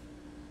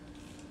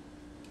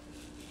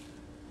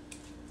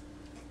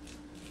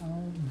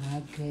 Oh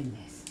my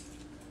goodness.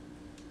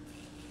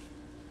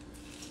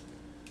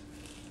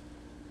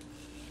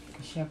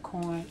 Your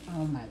corn,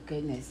 oh my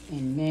goodness,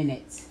 in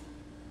minutes.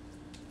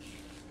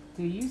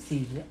 Do you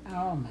see that?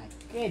 Oh my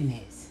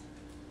goodness.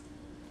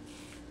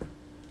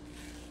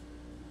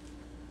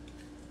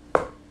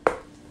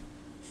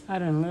 I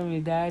done literally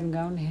died and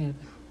gone to heaven.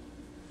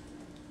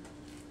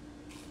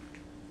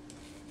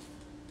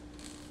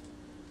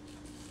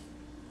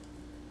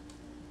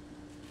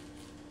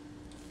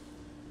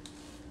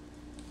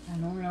 I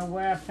don't know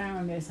where I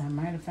found this. I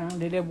might have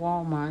found it at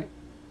Walmart.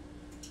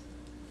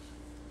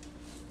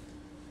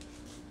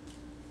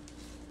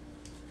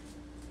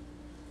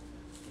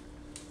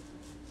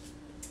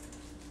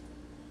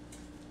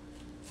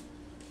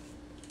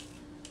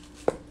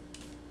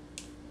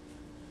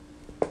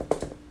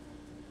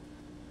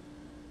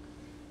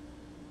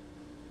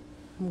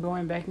 I'm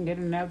going back and get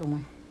another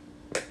one.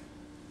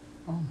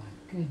 Oh my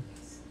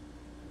goodness.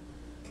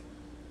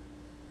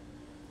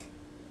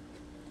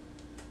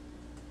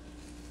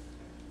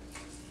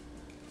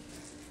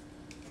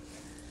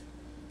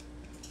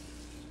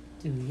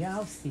 Do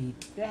y'all see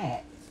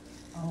that?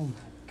 Oh my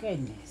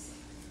goodness.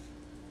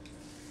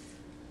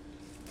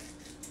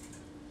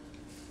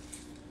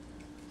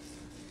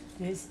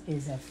 This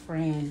is a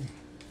friend.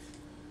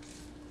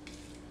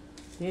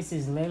 This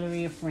is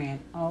literally a friend.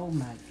 Oh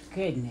my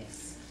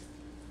goodness.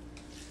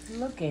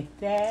 Look at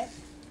that.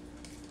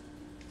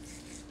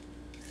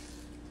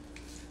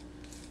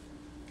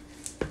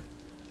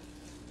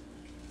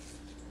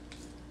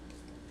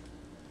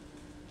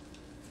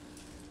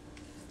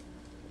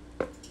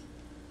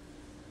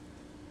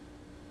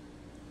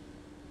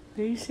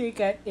 Do you see?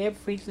 Got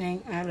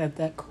everything out of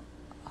that.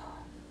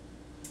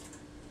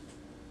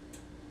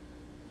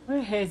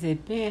 Where has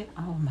it been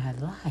all my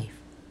life?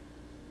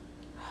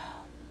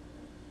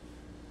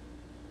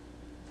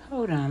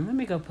 Hold on, let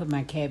me go put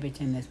my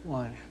cabbage in this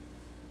water.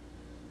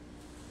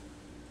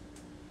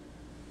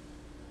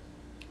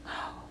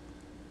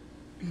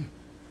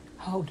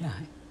 Hold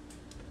on.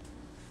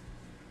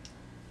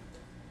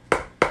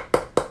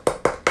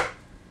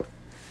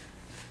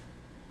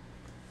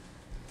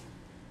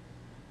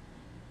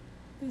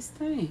 This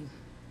thing.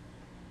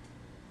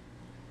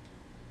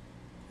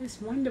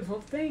 This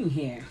wonderful thing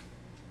here.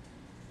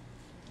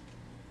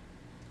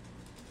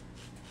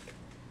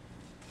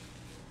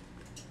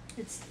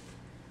 It's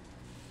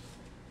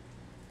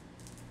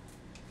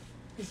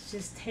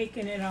just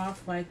taking it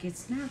off like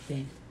it's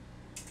nothing.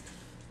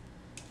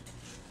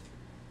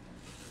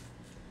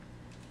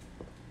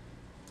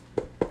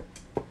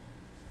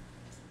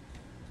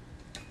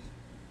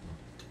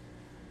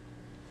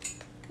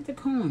 Look at the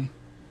corn.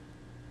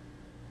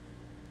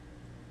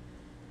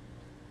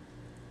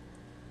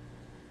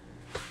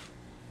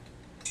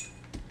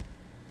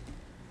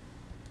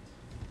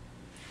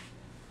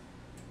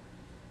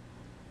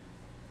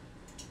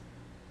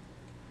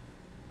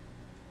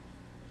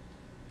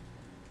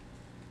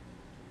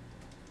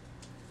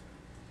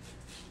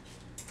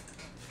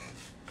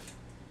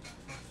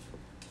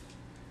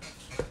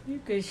 You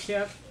could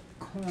shuck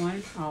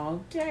corn all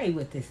day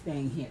with this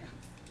thing here.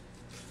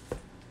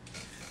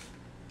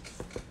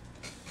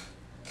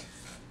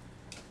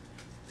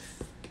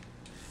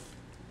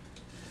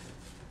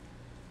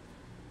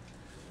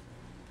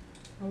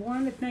 I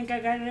want to think I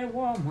got it at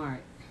Walmart.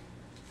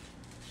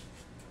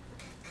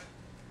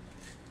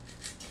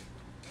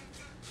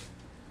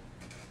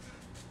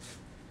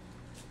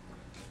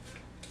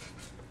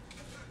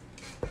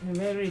 It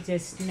literally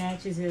just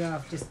snatches it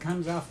off, just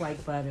comes off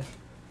like butter.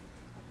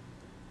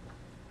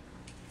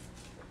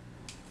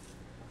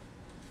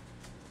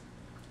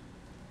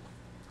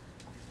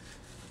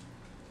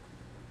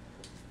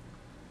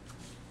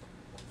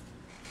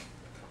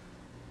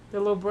 The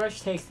little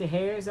brush takes the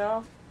hairs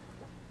off.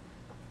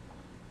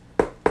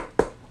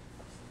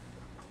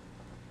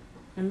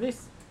 And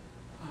this,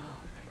 oh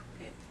my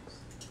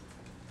goodness.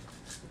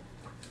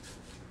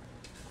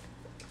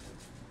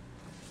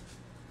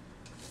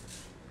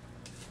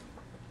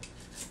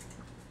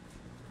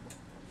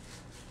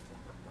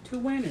 Two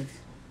winners.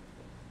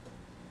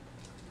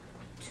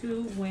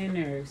 Two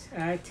winners,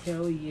 I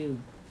tell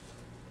you.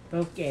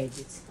 Both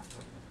gadgets.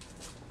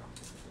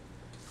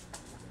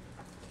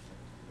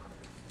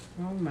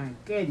 Oh my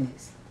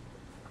goodness.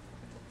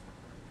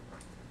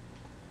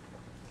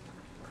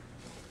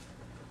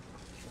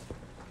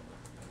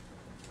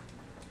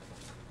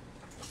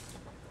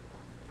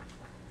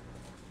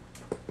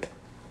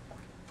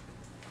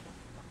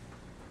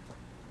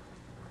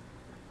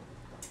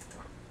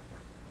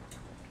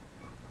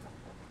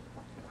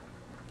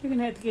 You're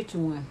gonna have to get you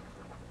one.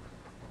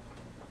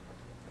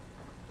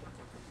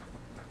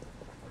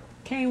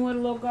 Came with a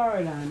little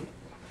guard on it.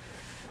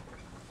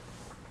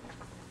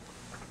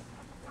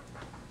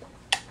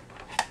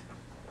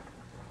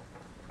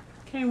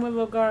 Came with a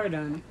little guard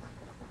on it.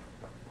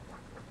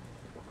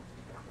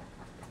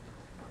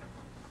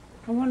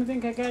 I want to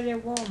think I got it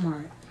at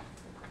Walmart.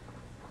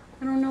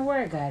 I don't know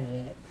where I got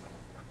it at.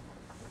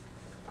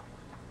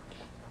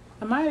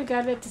 I might have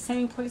got it at the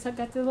same place I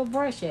got the little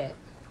brush at.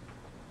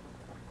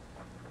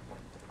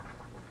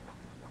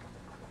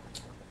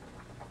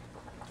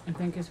 I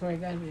think it's where I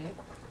got it at.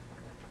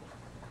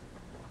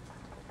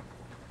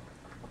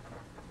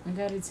 I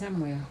got it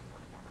somewhere.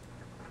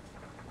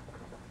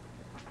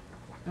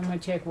 I'm going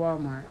to check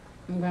Walmart.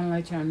 I'm going to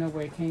let y'all know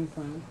where it came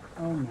from.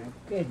 Oh my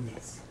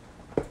goodness.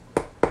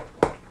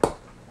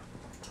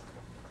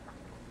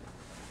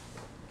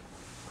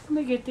 Let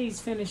me get these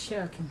finished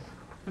shucking.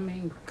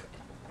 I'm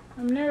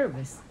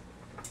nervous.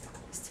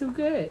 It's too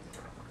good.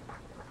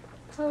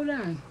 Hold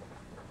on.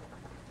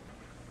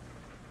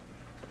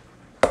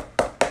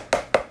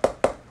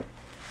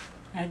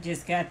 I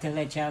just got to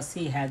let y'all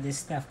see how this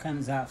stuff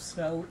comes off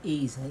so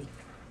easily.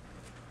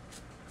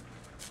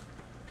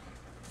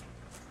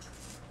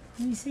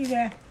 You see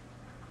that?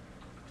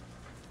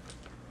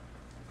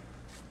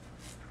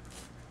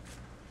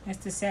 That's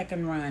the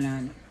second run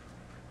on it.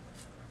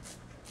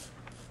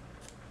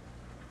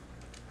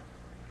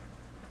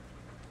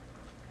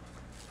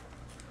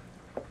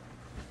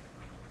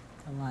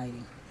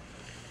 lighting.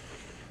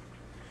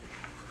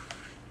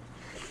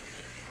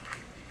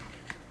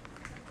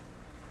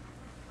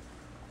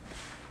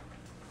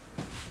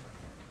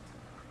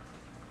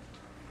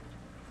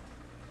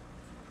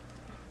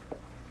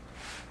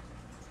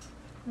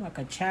 Like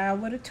a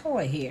child with a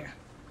toy here.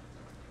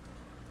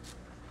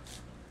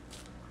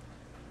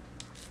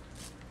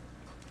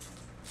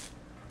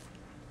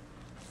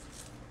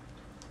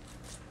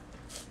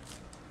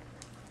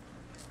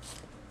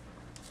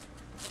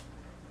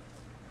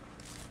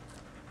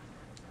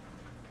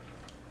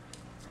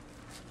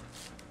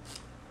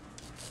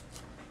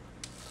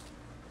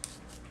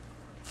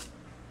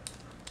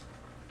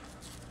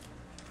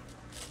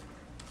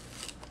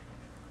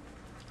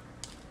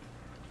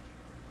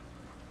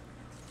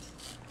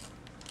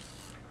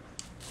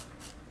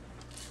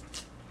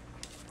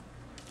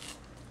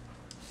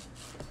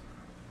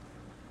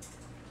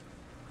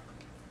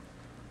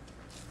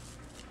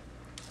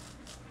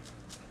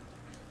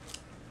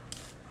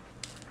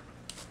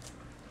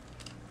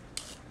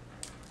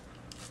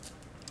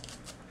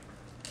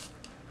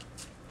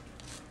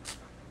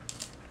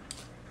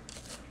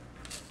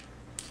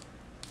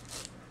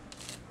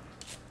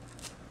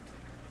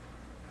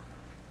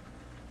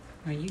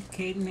 Are you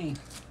kidding me?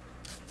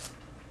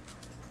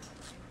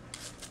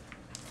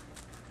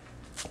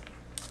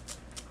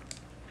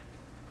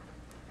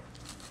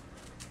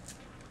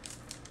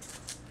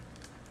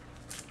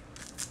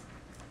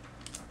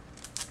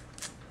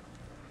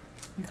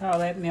 You call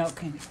that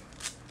milking?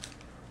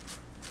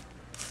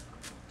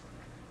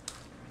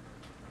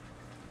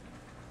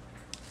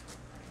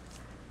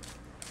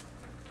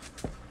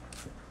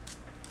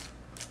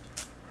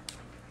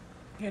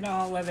 Get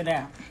all of it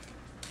out.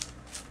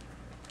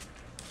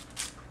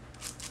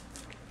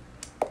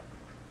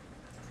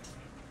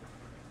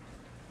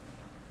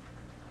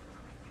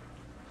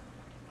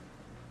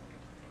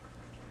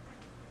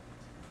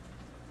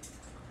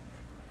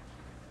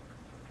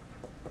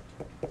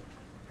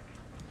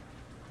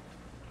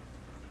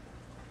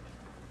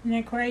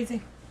 Isn't that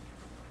crazy?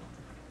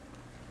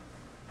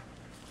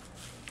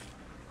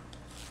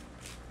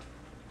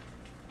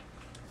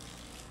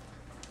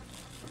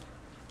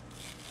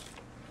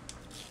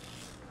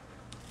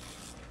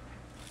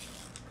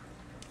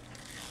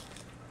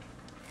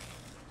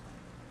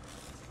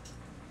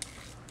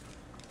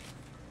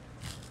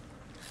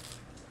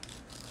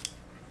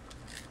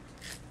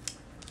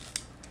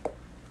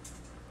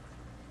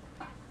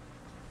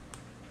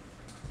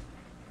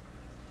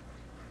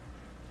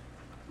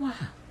 Wow.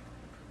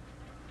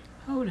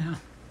 Hold on.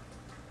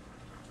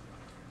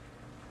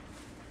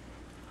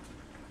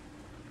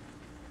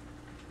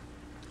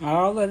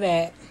 All of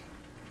that,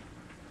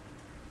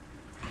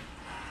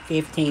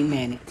 15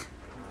 minutes.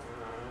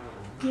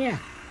 Yeah.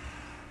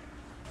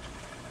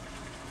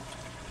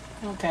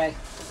 Okay.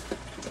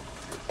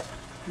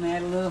 I'm gonna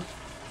add a little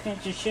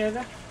pinch of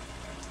sugar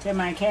to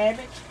my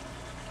cabbage.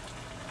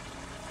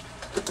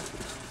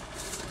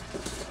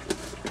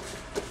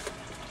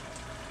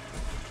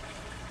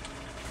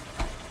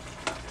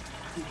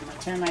 I'm gonna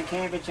turn my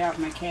cabbage off.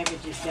 My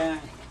cabbage is done.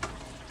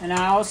 And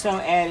I also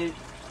added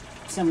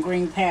some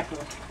green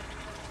pepper.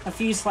 A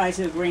few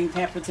slices of green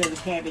pepper to the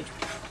cabbage.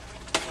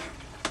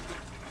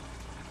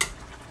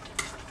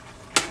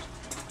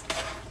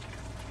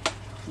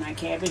 My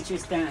cabbage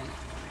is done.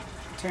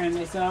 Turn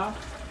this off.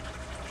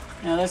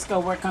 Now let's go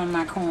work on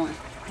my corn.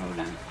 Hold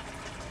on.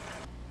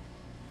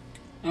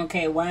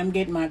 Okay, while I'm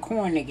getting my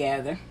corn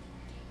together,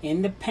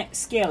 in the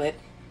skillet,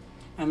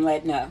 I'm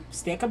letting a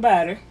stick of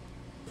butter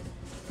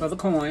for the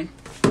corn.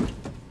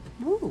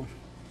 Woo.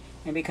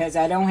 And because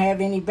I don't have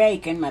any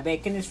bacon, my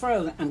bacon is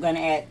frozen, I'm going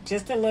to add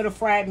just a little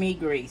fried meat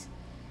grease,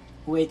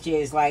 which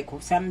is like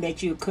something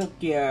that you cook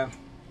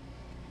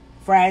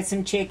fried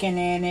some chicken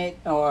in it,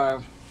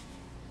 or,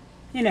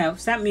 you know,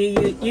 something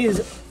you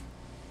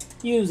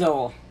use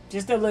oil,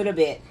 just a little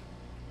bit,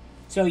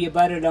 so your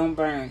butter don't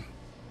burn.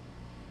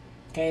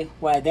 Okay,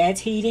 while that's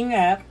heating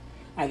up,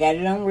 I got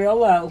it on real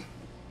low.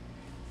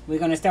 We're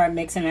going to start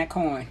mixing that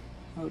corn.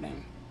 Hold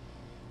on.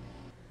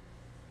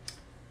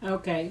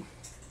 Okay.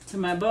 To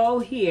my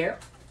bowl here,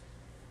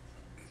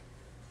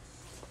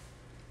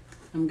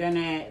 I'm going to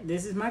add,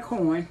 this is my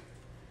corn.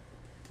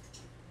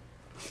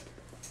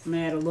 I'm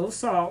going to add a little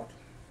salt.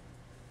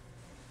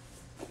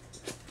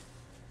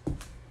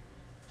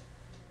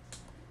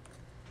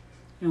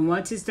 And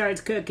once it starts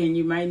cooking,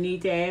 you might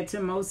need to add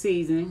some more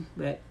seasoning,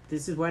 but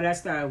this is what I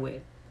start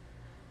with.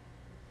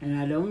 And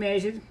I don't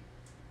measure,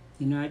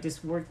 you know, I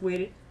just work with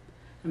it.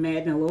 I'm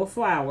adding a little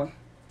flour.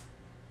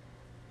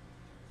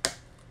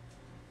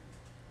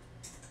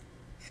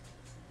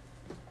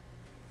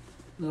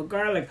 A little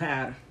garlic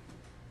powder.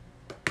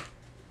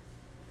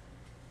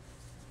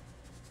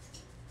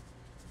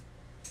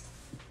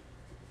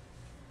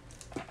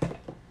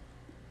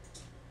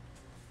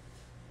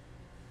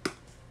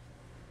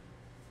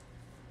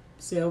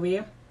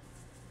 Sylvia.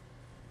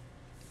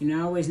 You know,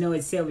 I always know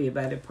it's Sylvia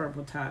by the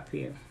purple top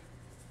here.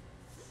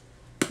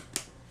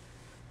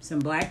 Some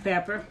black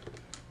pepper.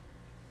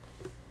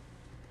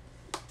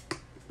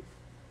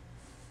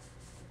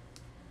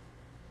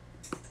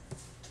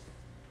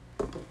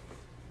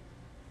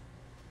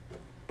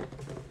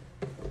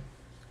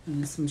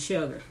 and some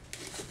sugar.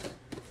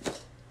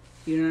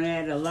 You don't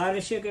add a lot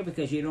of sugar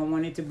because you don't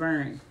want it to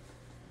burn.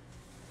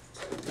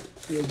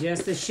 You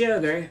adjust the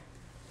sugar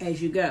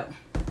as you go.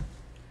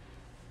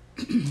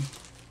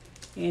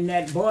 In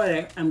that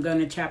border, I'm going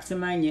to chop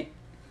some onion.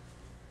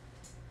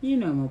 You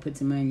know I'm going to put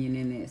some onion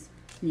in this.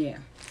 Yeah.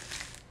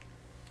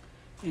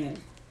 And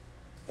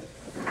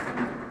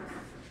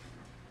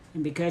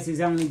because it's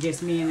only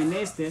just me and the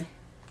mister,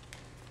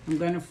 I'm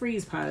going to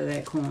freeze part of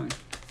that corn.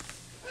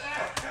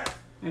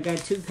 I got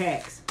 2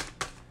 packs.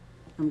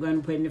 I'm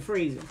going to put in the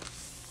freezer.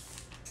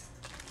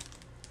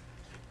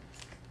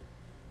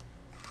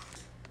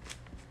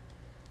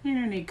 You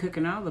don't need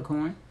cooking all the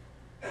corn.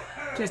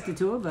 Just the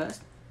 2 of us.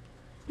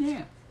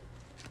 Yeah.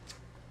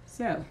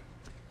 So.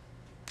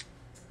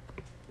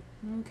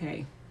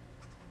 Okay.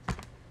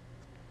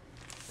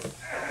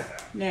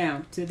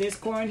 Now, to this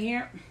corn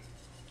here,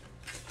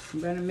 I'm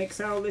going to mix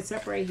all this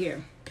up right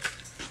here.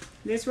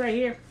 This right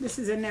here, this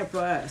is enough for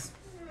us.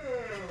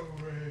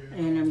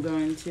 And I'm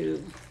going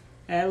to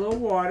add a little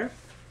water.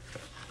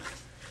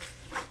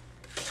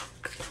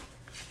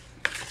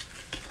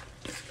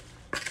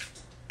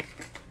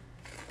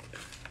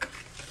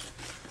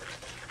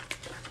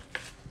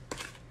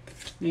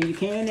 Now you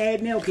can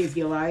add milk if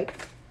you like,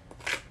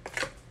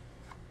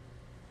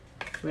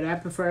 but I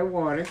prefer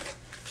water.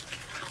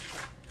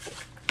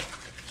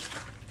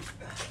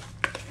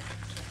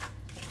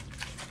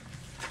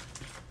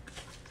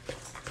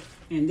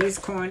 And this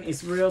corn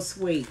is real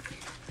sweet.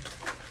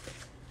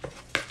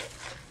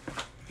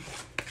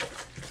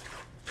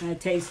 I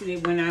tasted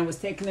it when I was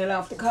taking it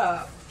off the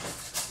cob.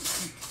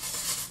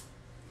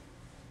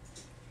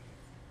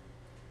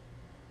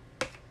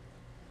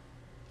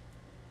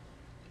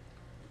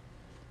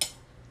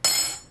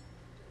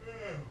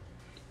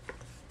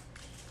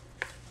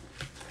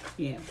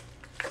 Yeah,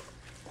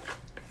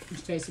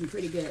 it's tasting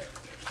pretty good.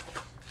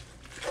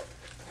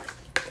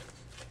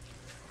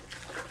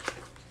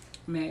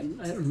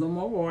 Add a little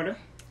more water.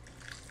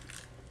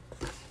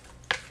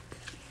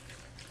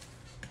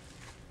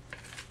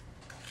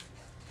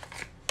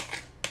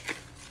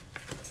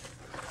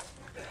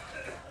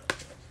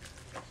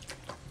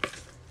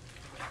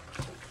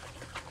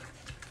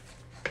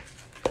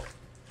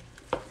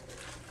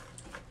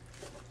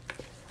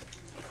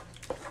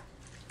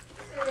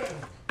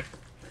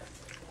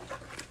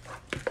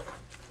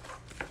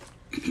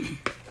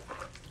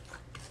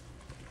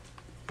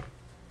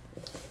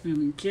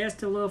 And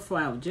just a little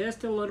flour,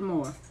 just a little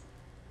more.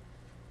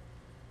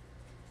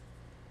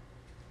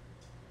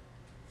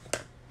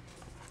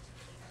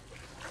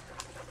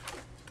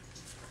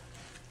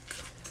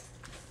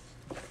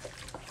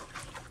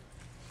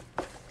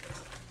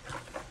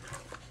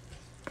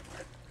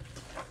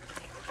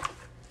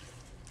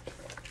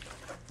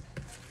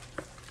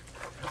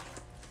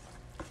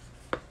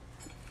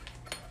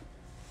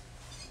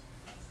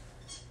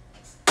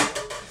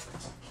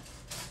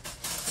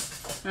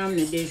 I'm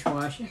the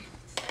dishwasher.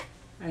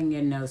 I can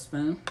get no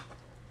spoon.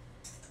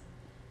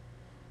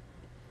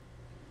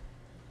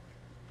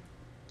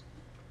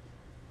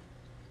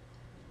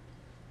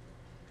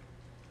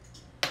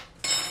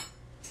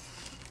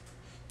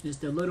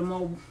 Just a little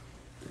more,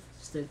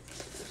 just a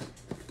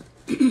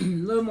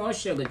little more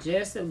sugar,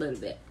 just a little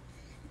bit.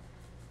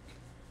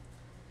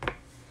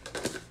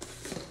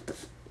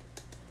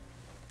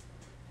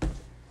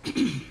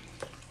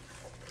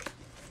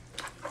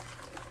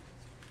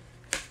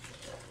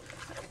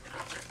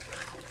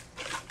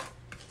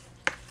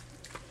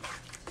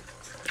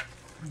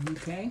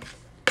 Okay,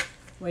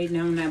 waiting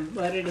on that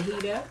butter to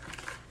heat up.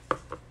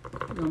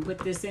 I'm gonna put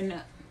this in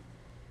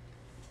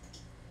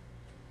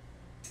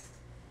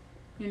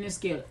the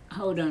skillet.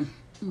 Hold on,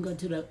 I'm gonna go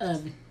to the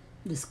oven.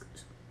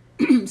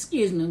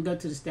 Excuse me, I'm gonna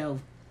go to the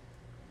stove.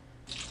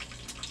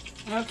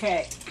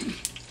 Okay,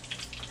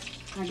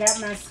 I got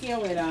my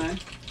skillet on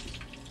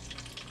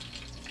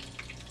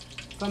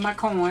for my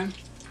corn.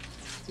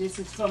 This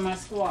is for my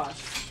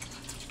squash.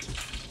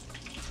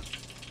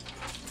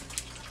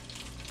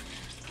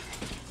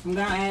 I'm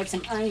going to add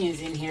some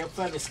onions in here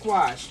for the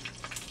squash.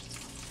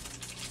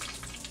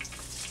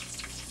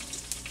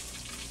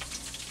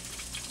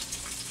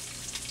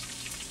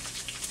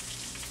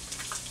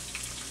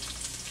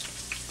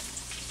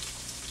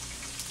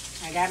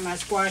 I got my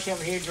squash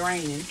over here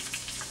draining.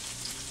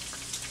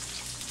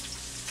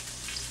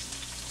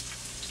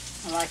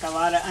 I like a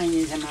lot of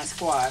onions in my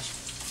squash,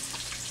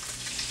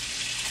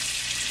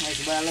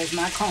 as well as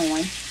my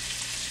corn.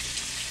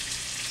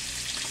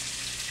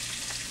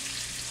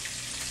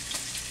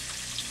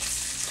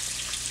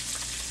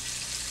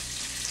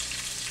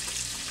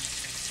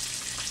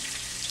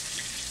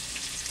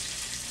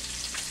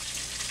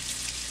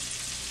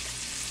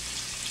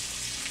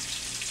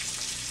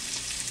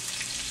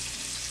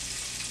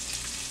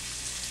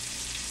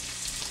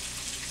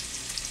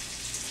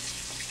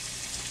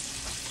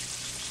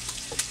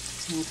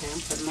 Okay,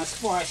 I'm putting my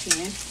squash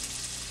in.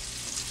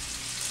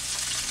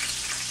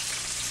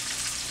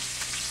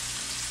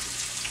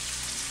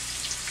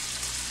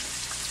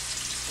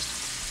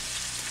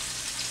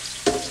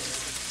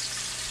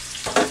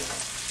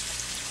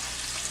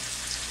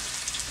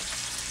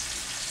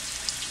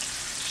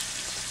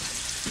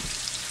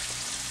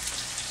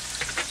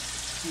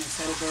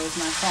 There goes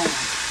my corn.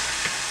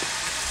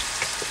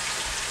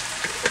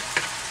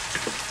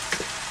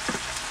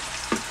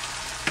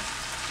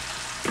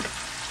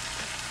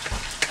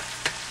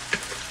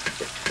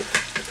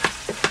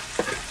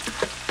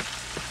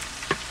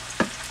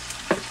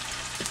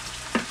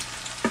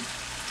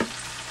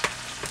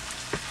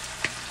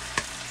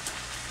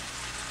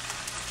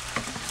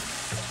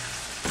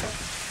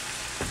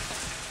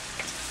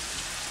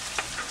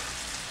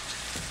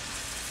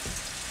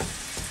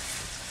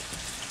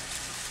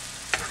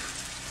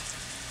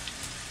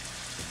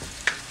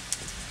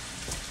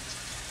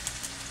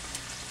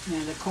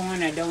 Now the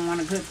corn I don't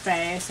want to cook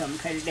fast, so I'm going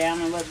to cut it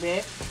down a little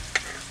bit.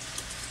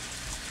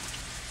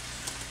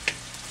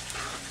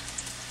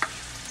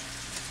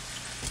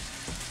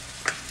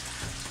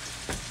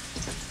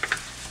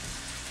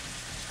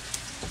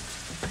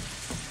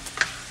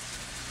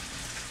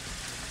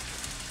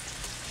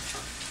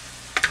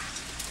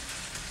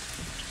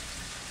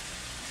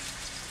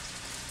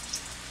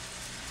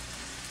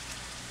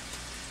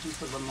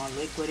 Put a little more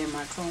liquid in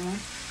my corn.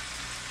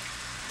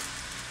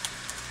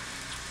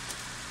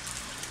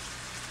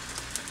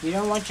 You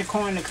don't want your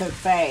corn to cook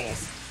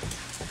fast.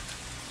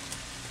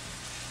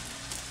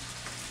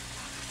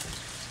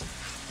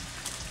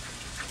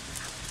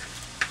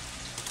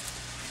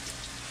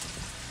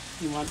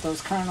 You want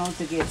those kernels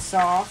to get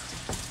soft.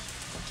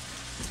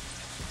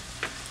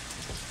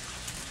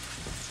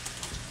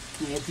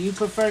 And if you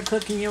prefer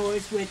cooking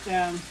yours with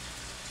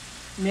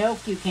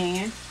milk, you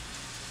can.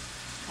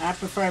 I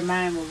prefer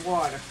mine with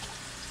water.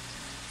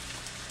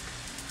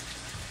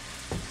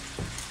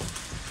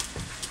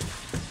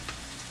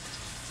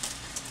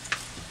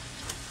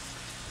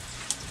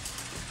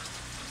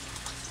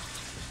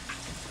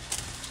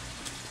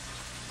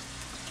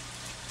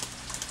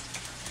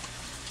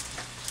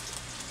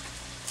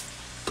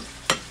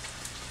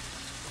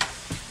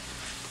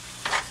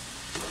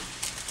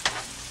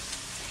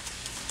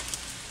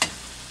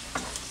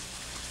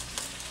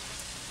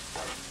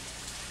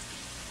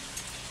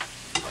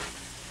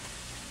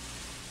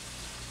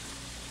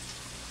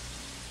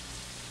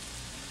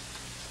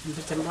 And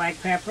put some black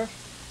pepper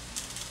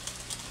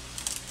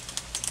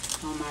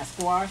on my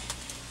squash.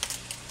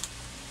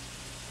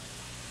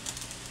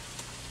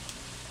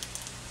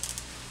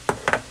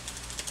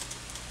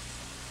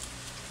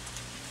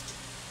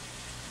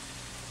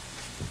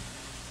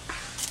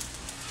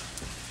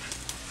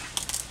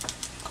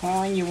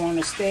 Corn, you want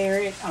to stir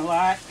it a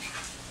lot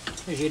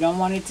because you don't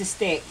want it to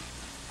stick.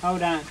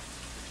 Hold on.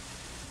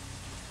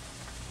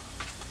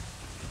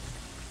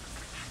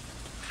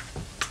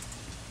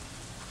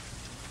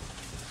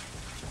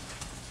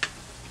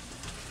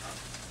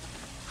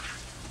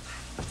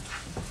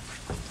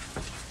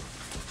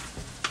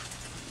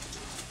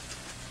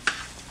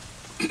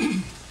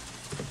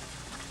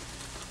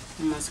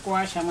 In my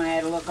squash, I'm going to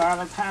add a little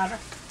garlic powder.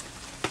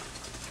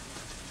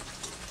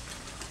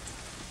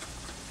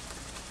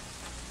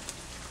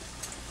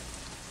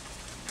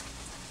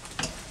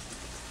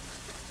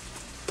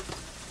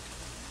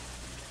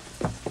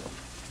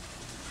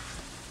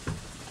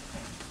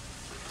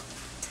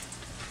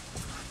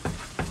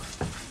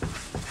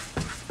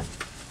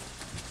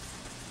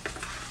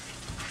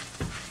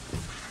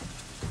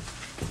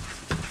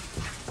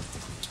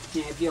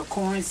 Now, if your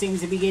corn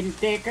seems to be getting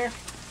thicker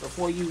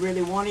before you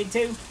really want it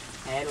to,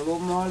 add a little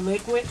more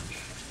liquid.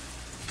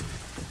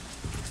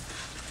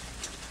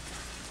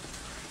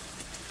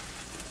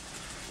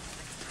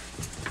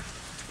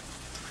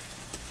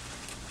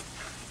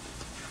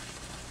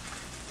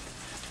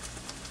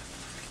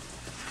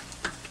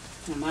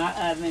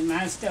 And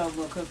my stove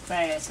will cook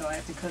fast, so I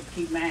have to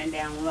keep mine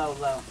down low.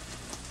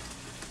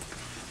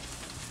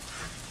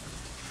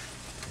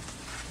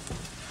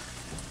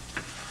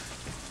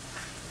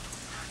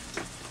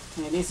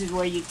 Now this is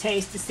where you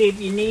taste to see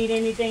if you need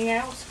anything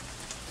else.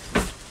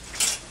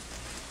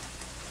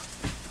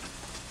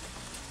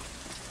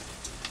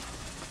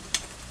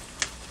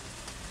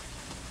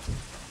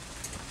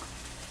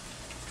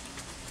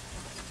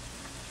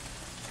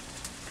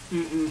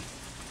 You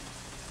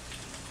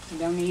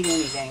don't need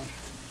anything.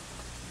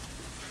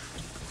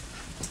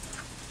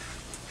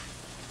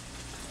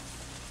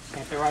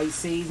 Got the right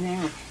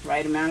seasoning,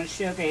 right amount of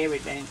sugar,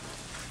 everything.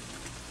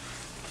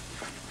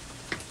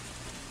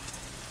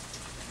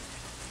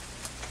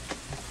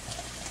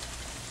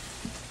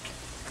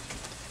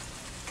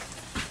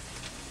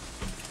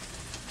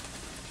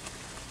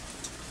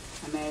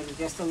 I'm adding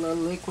just a little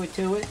liquid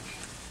to it.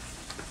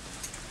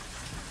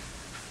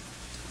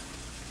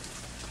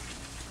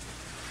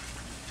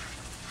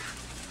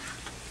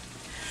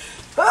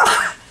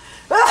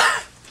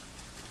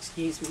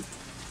 Excuse me.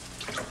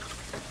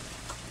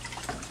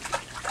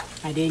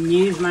 I didn't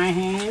use my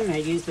hand. I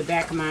used the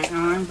back of my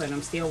arm, but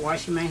I'm still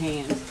washing my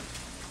hands.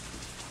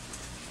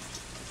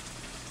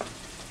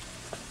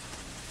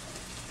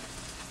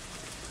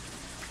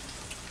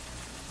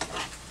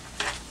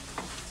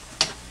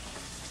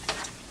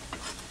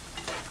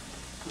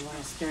 You want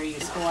to stir your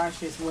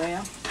squash as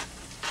well.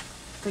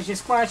 Because your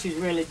squash is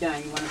really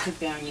done. You want to cook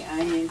down your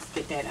onions,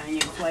 get that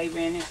onion flavor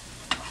in it.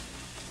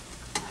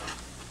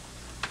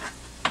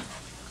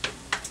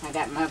 I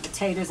got my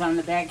potatoes on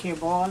the back here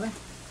boiling.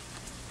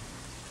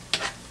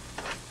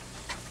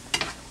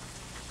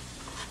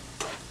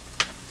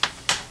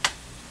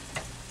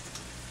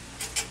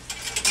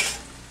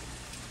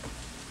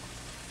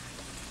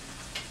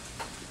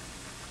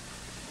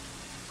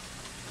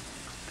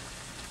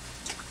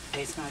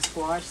 Taste my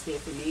squash, see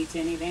if it needs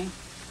anything.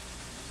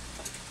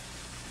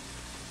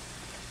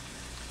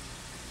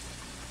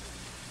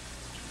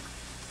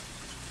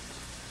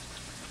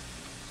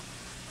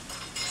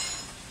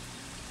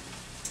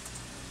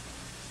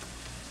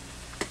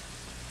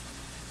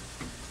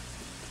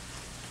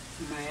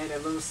 I'm going to add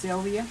a little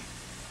Sylvia.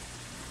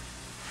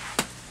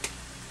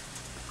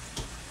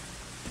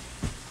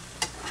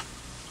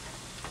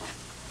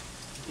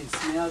 You can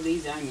smell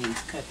these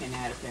onions cooking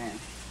out of there.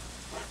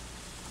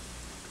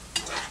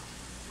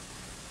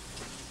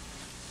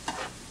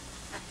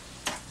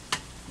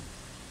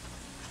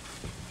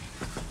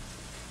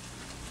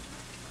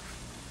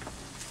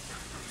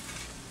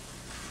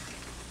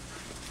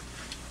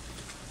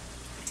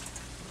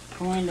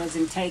 Corn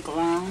doesn't take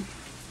long,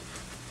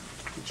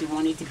 but you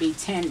want it to be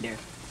tender.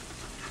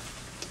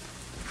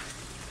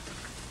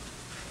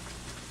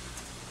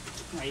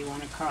 Or you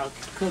want to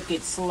cook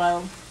it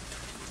slow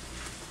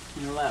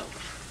and low.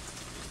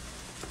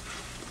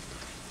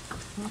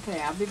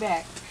 Okay, I'll be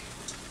back.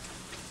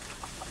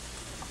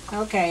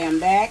 Okay, I'm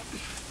back.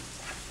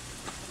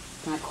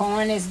 My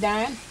corn is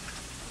done.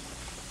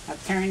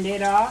 I've turned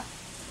it off.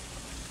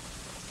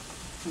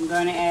 I'm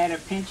going to add a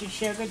pinch of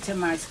sugar to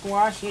my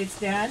squash. It's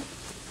done.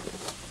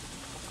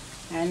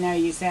 I know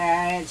you say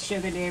I add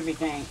sugar to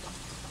everything.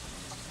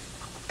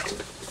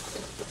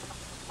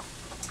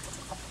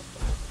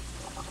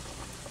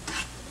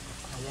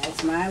 Well,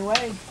 that's my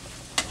way.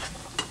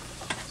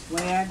 It's the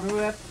way I grew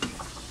up.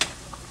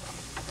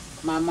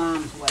 My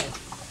mom's way.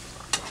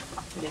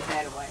 Put it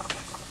that way.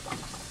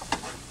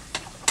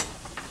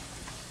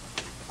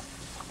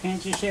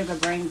 Pinch of sugar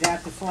brings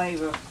out the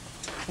flavor.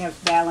 Helps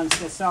balance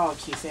the salt,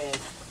 she says.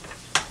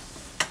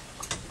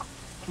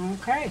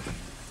 Okay.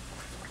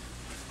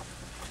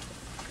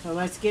 So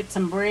let's get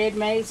some bread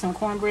made, some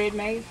cornbread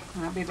made.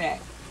 I'll be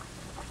back.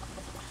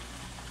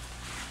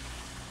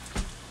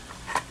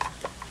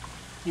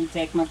 And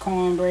take my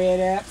cornbread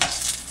up.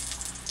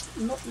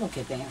 Look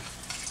at that.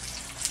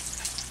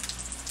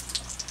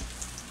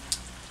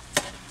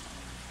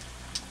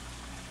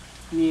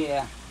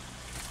 Yeah.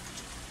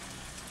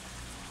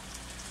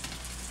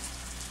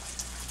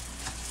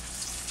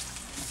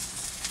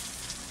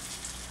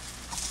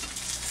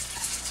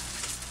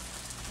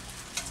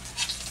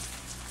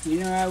 You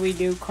know how we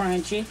do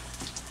crunchy?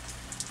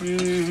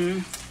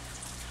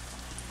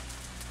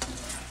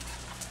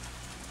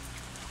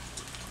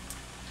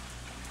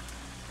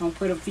 Gonna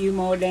put a few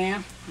more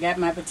down. Got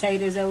my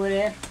potatoes over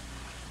there.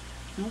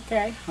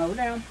 Okay, hold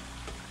on.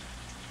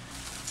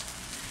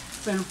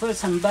 Gonna put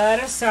some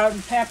butter, salt,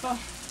 and pepper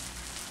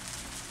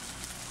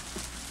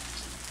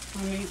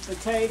on these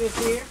potatoes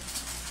here.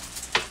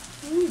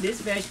 Ooh, this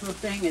vegetable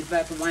thing is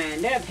about to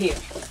wind up here.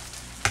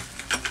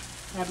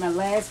 Got my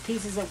last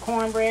pieces of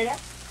cornbread up.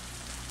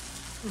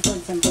 Put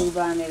some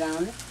bluebonnet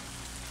on it.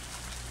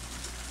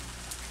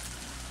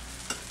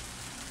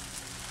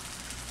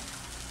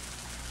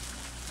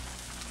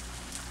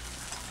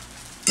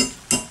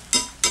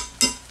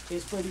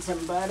 Just putting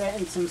some butter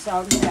and some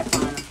salt and pepper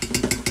on them.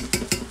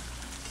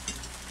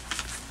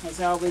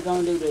 That's all we're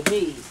going to do to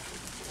these.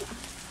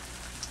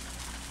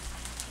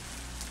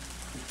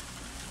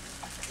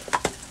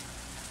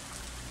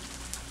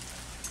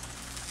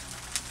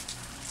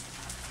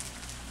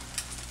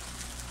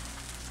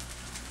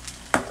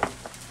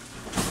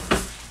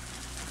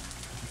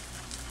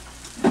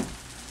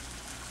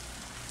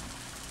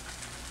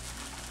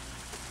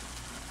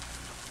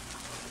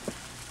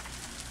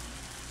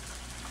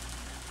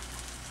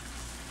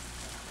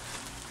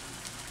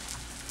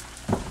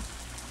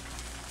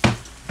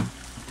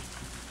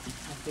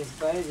 This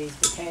butter, these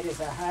potatoes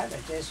are hot. I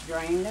just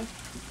drained them.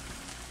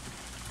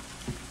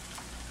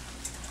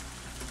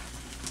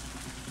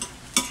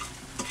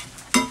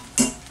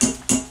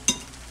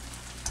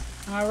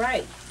 All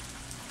right,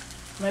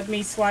 let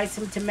me slice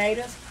some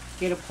tomatoes,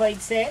 get a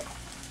plate set,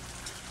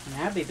 and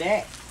I'll be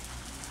back.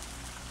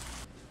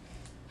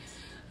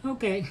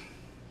 Okay,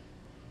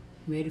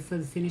 ready for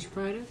the finished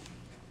product?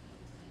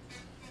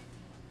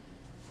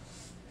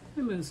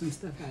 Let me move some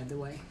stuff out of the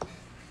way.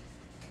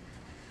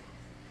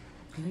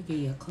 I'll give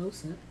you a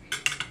close-up.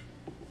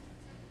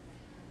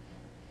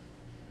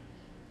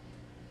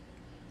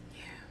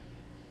 Yeah.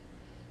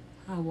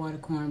 Hot water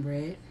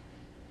cornbread.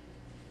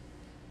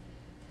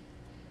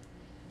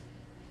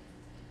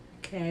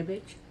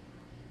 Cabbage.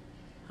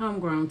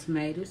 Homegrown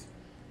tomatoes.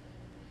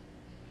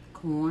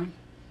 Corn.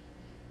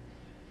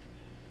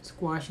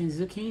 Squash and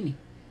zucchini.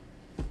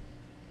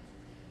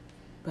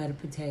 Butter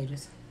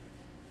potatoes.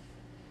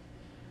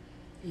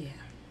 Yeah.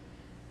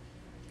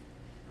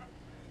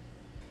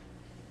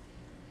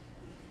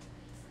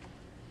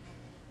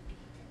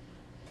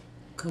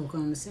 Coke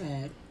on the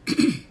side.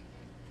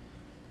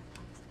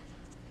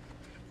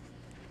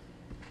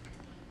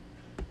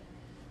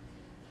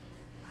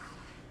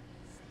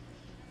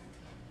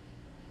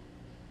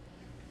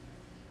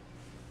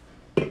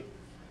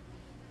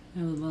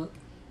 Have a look.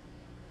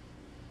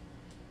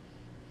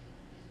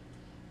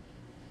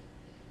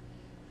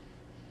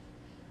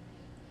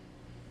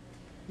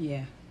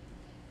 Yeah.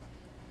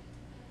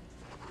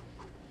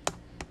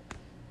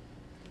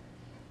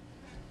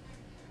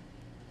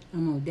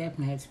 I'm gonna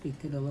definitely have to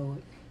speak to the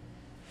Lord.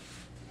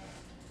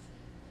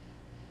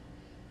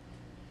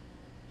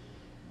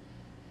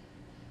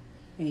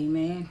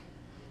 Amen.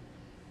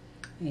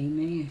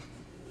 Amen.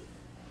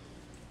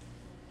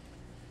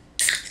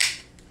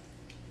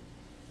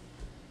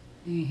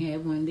 Ain't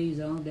had one of these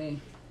all day.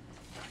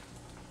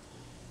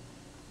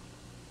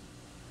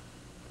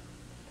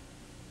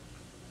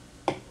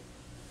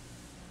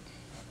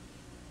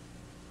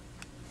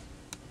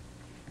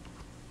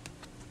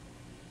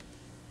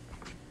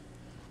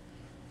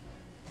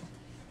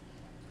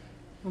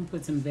 I'm gonna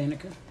put some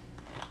vinegar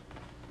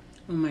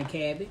on my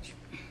cabbage.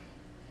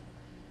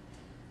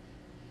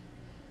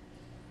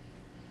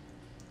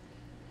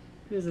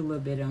 Here's a little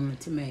bit on the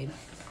tomato.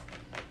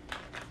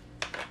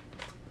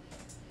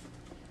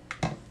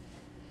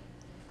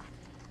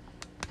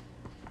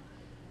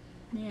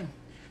 Yeah,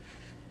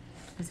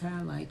 that's how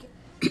I like it.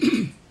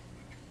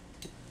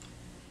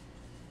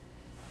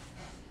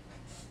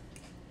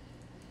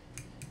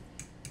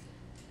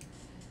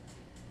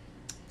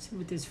 See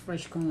what this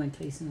fresh corn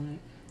tastes like.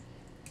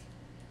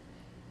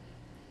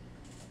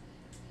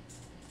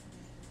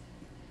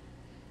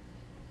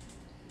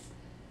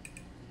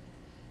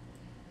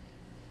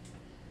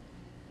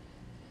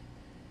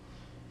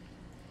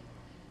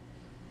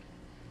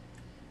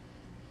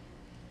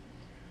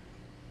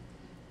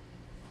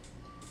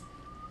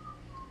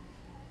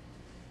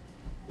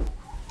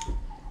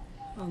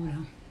 Hold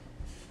on.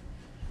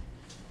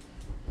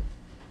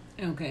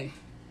 Okay.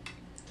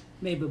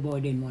 Baby boy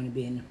didn't want to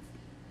be in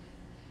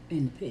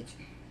the picture.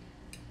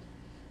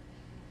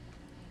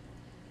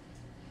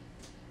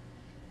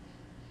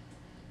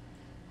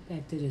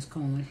 Back to this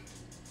corn.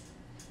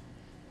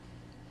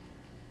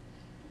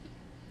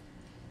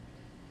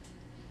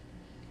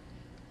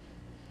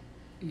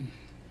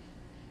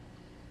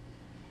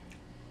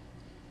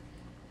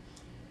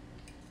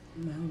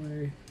 My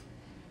word.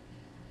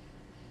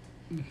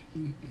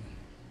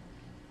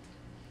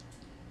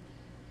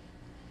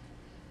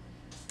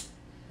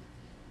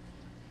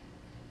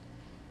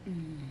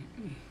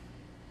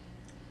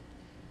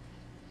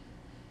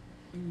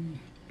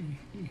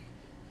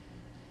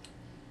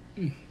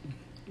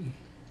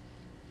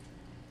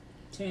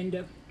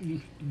 Tender.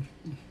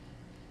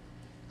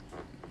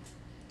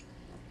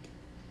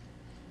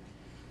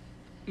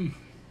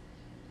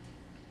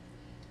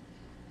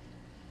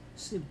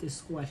 See what this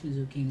squash and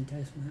zucchini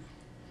tastes like.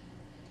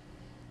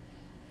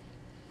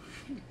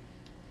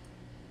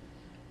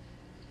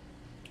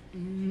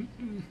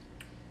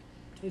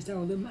 Taste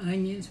all them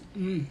onions.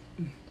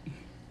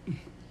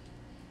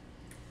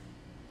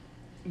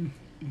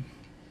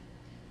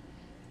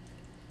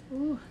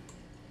 Ooh.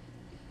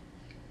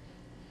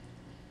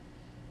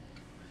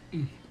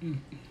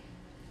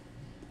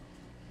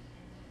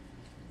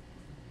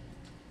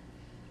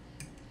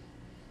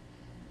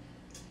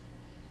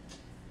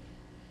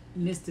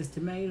 Miss this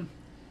tomato.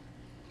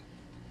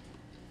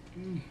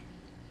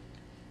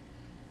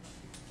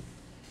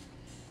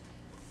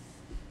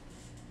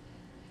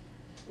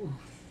 Ooh.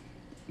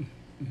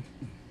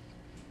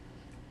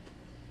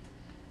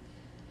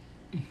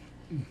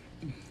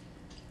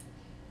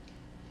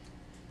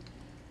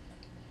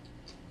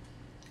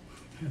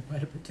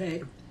 Butter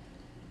potato.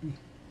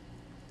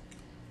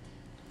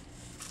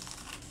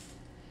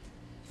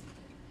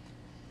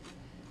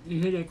 You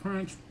hear that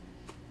crunch?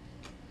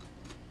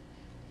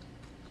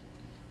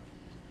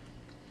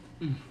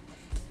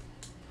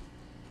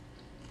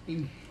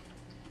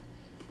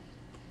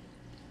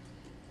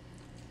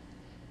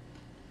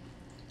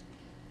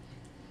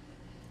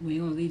 We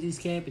gonna leave this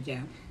cabbage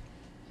out.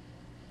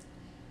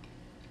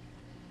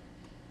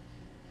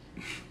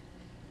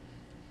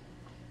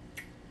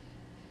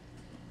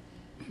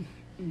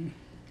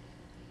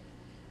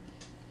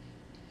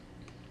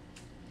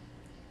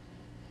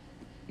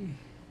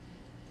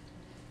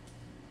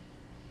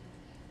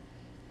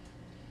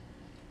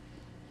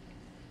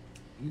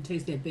 You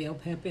taste that bell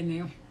pepper in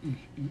there.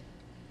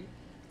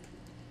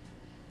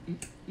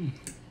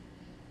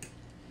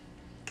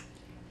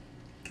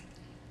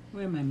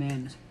 Where are my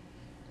manners?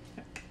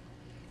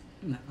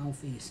 My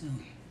office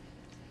soon.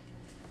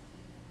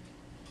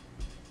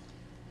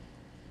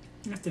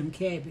 That's them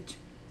cabbage.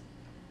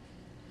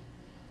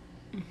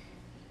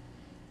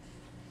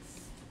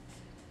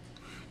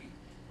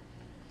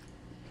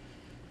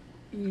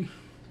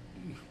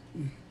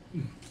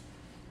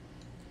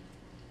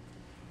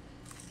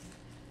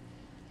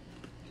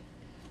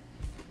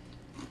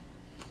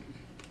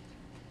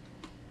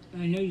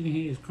 I know you can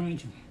hear this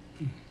crunching.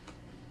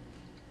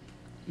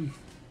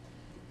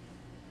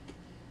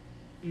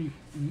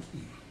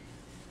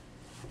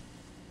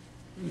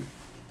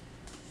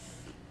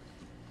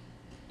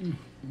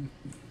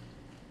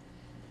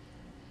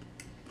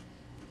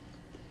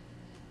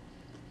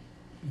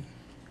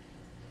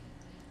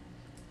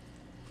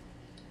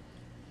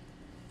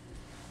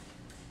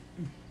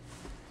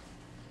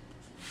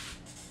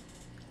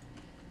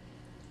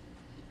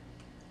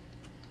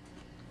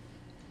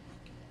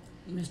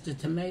 Mr.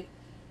 Tomato.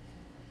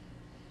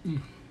 Mm,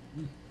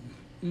 mm,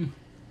 mm.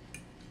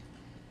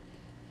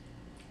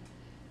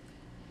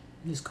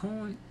 This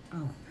corn. Oh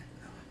my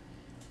God.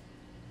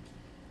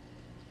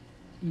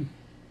 Mm.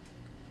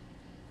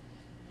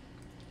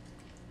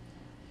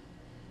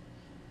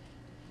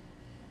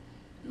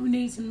 Who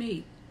needs some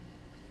meat?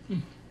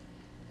 Mm.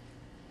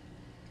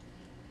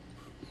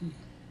 Mm.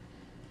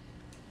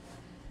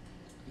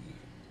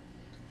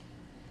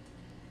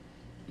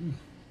 Mm.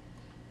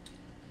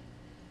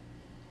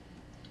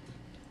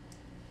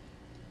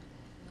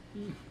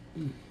 Mm.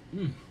 Mm.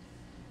 Mm.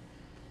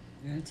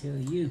 I tell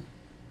you.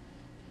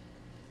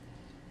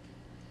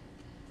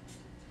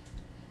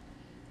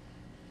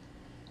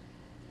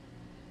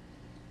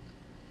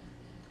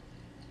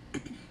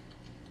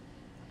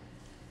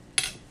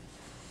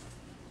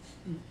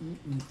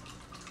 Mm-mm-mm.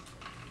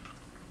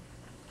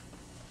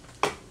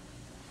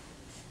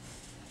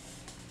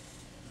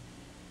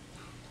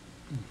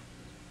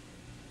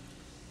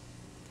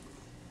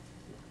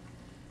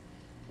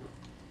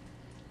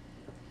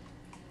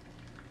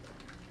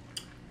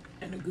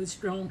 And a good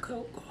strong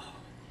Coke.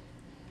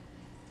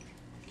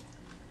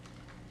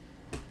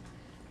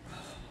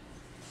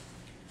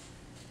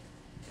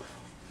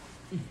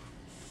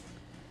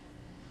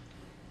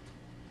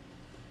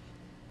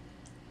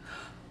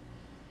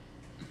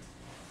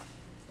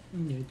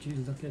 Get you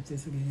to look at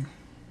this again.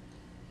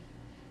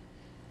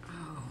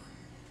 Oh.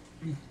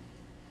 Mm.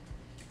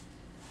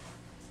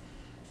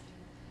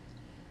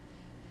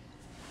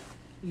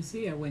 You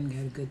see, I went and got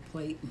a good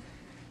plate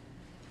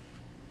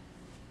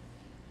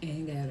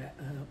and got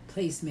a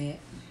placemat.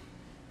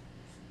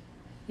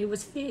 It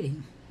was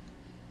fitting.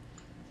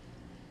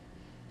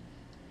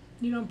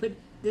 You don't put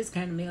this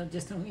kind of meal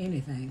just on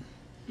anything.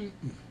 Mm-mm.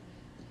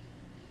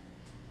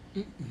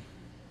 Mm-mm.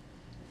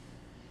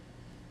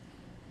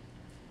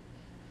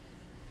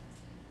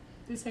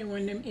 This ain't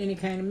one of them any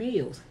kind of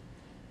meals.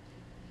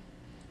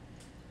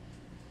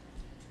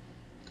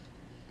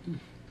 Mm.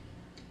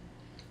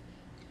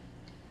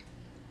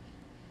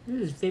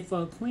 This is fit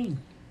for a queen.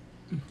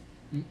 Mm.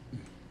 Mm-mm.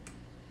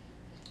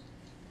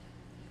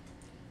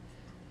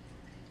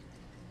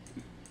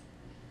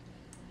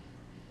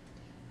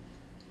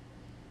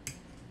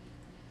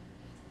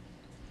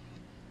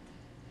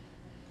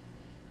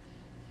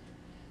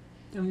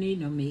 Don't need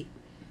no meat.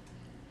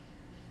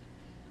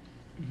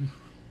 Mm.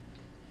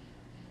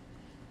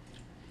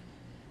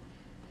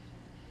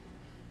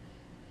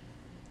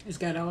 It's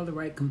got all the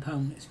right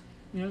components,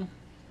 you know?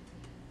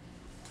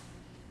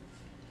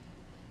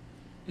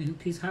 And a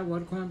piece of hot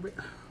water cornbread.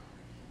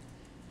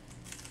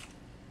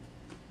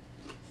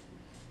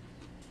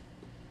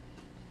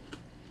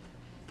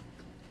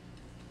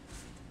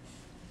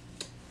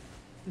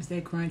 It's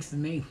that crunch for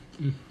me.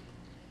 Mm.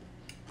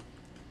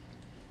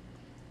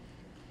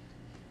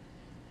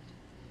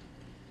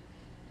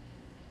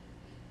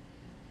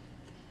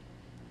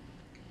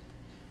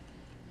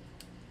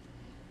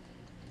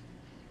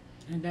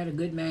 I got a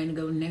good man to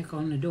go knock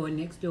on the door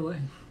next door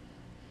and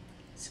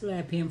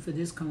slap him for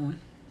this corn.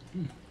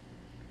 Mm.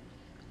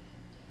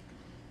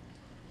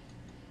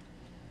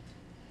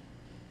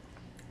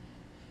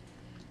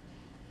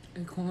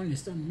 The corn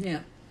is something,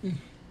 yeah. Mm.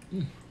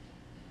 Mm.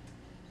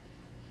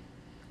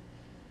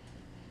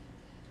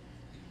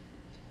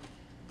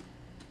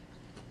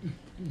 Mm.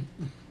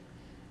 Mm.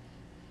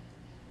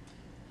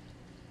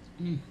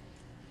 Mm.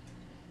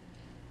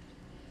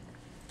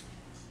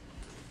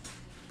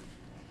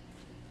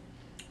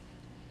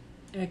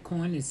 That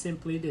corn is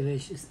simply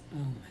delicious. Oh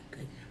my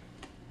goodness.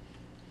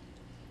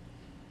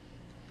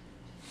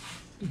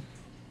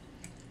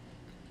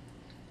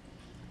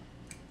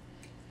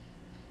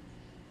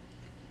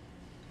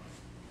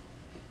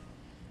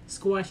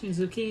 Squash and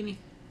zucchini,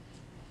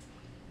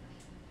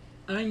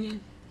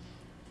 onion,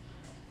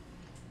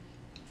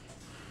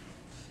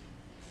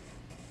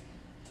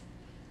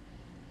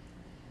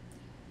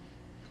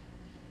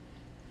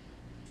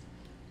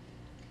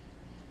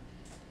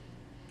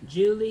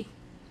 Julie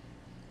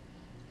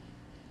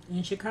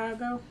in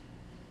Chicago.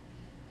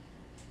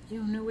 You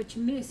don't know what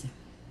you're missing.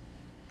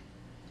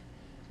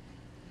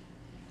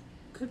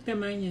 Cook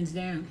them onions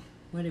down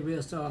where they're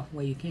real soft,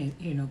 where you can't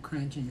hear no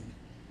crunching.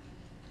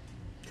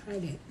 Try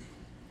that.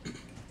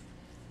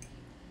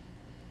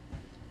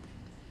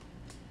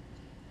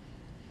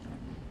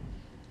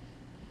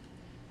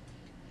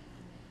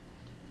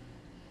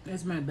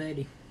 That's my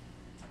buddy.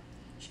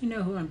 She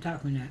know who I'm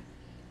talking about.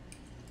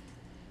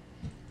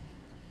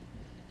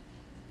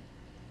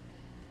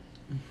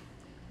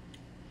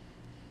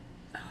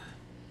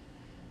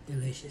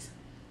 Delicious.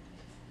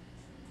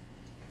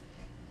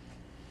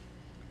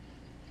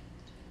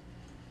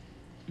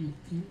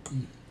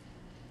 Mm-mm-mm.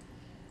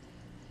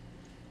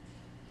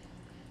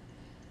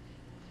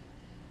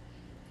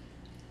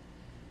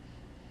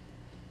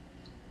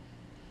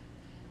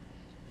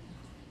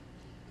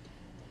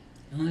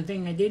 The only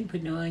thing I didn't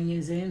put no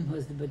onions in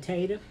was the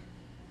potato,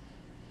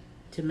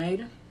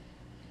 tomato,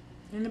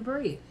 and the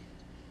bread.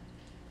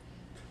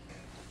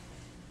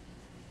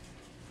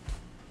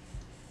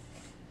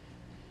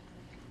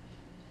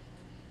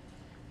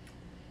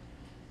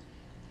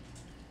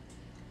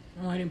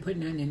 Oh, I didn't put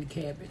nothing in the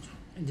cabbage.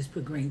 I just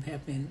put green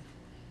pepper in it.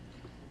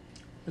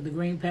 But the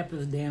green pepper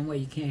is damn well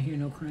you can't hear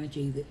no crunch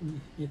either.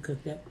 You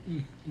cook that.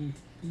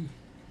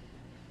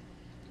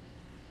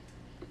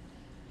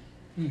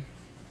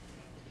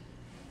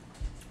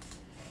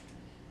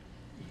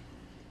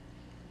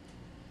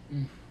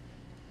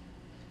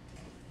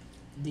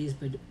 These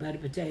butter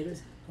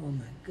potatoes, oh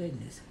my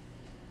goodness.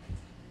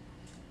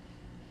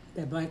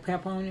 That black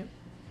pepper on it.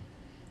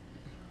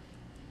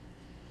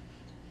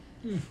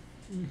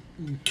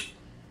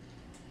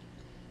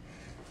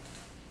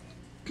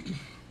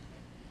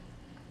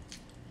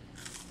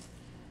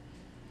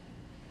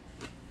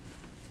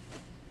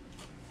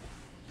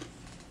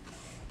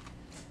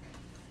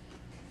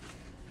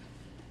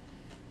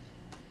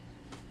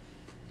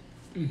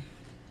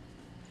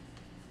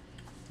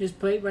 This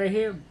plate right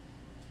here,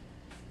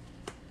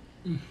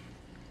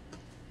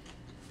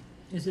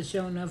 this is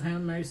showing enough how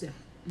mercy.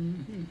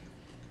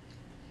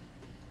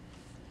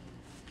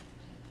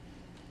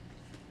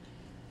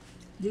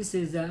 This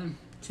is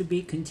to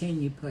be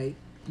continued plate.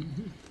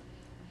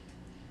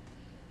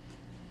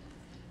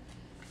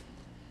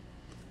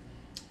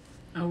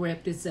 I'll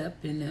wrap this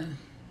up and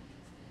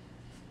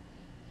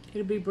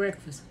it'll be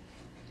breakfast.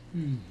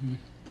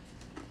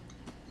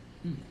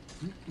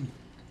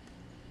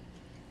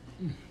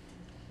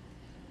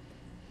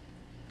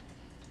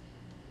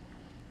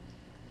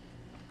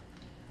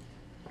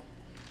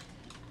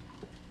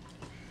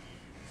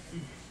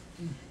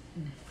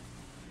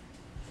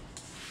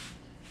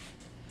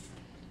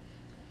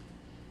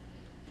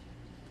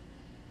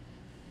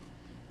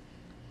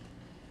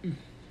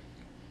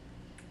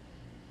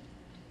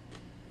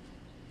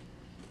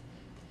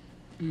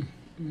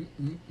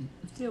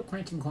 Still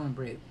crunching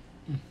cornbread.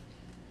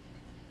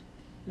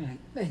 My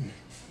goodness.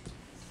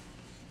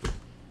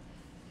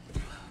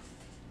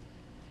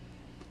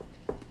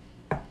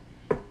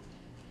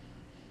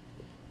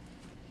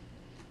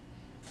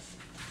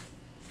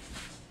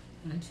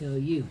 I tell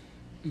you.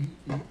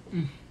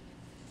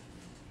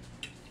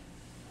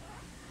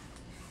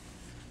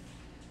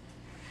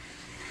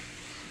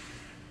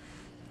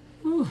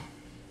 Ooh.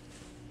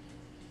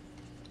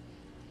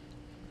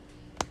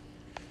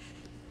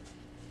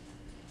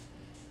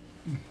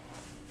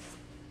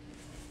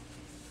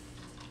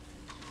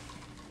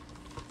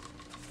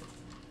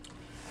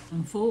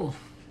 I'm full.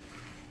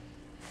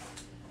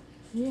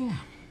 Yeah.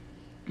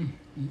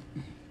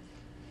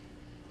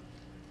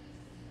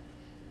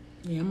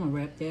 Yeah, I'm gonna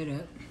wrap that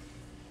up.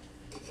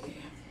 Yeah.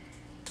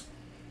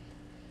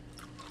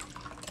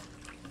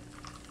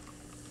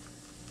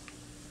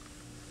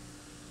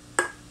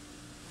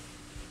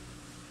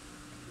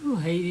 Ooh,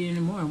 I hate it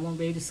anymore. I won't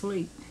be able to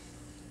sleep.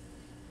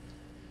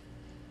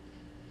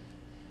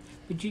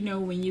 But you know,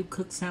 when you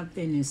cook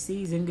something and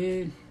season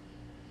good,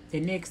 the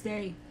next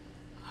day,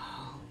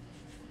 oh,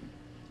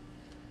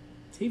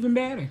 it's even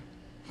better.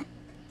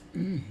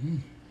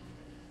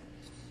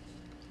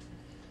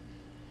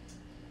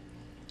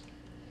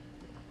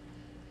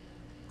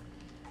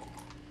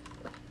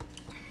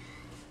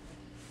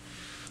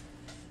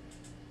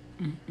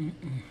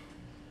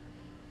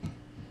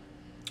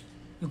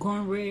 The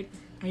cornbread,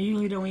 I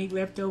usually don't eat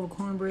leftover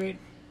cornbread.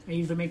 I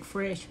usually make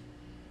fresh.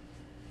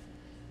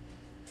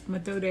 I'm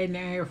gonna throw that in the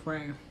air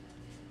fryer.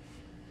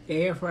 The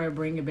air fryer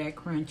bring it back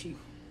crunchy.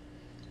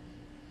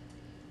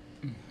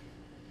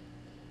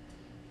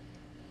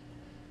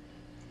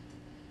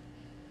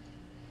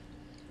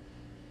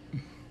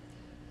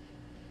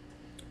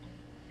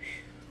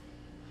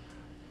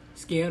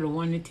 Scale of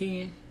 1 to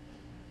 10.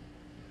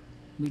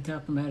 We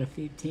talking about a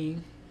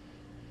 15.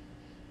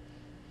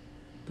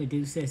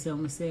 Produce that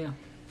on myself.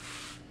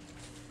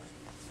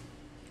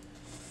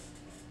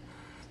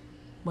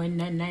 Wasn't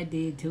nothing I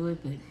did to it,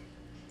 but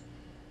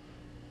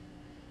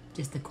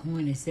just the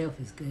corn itself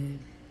is good.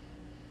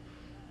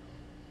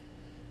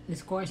 The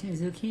squash and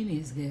zucchini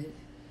is good.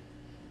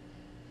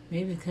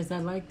 Maybe because I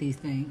like these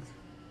things.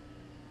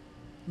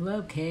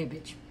 Love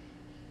cabbage.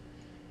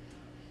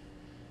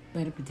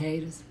 Butter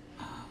potatoes.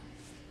 Oh,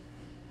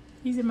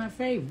 these are my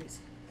favorites.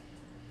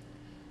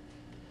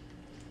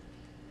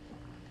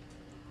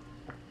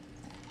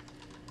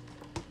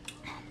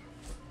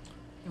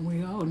 And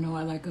we all know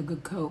I like a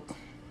good Coke.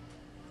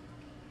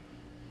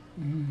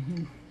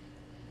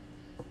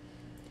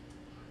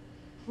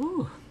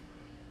 Ooh.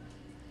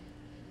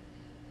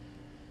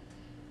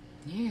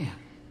 Yeah.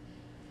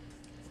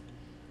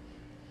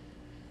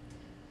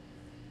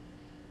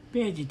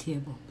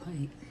 Vegetable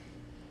plate.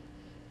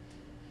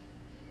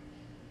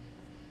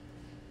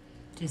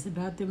 Just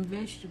about them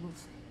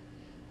vegetables.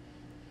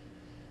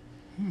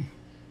 Now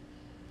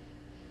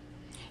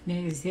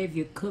they say if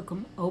you cook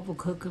them,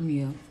 overcook them,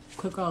 you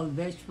cook all the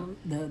vegetables,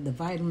 the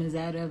vitamins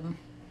out of them.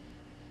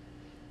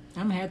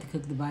 I'm gonna have to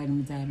cook the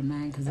vitamins out of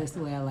mine because that's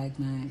the way I like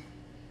mine.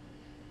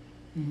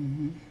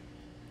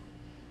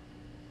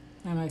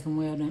 I like them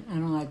well done. I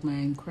don't like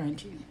mine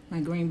crunchy. My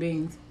green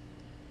beans,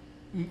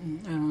 I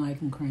don't like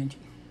them crunchy.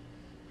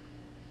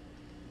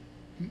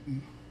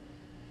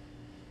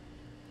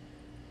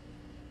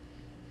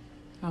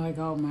 I like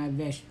all my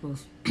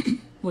vegetables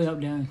well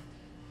done.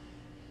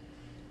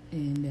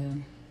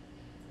 And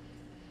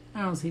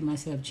I don't see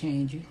myself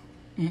changing.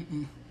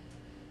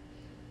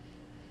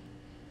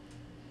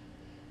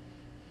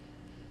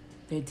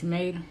 That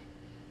tomato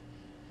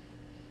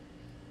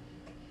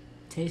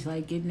tastes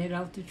like getting it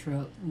off the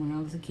truck when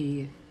I was a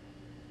kid.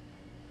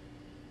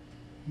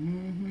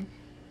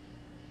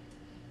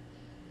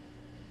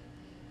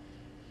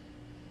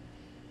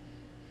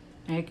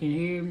 I can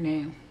hear him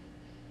now.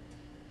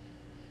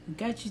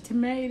 Got your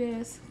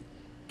tomatoes,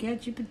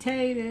 got your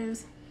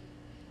potatoes,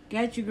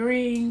 got your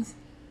greens.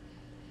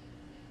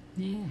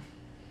 Yeah.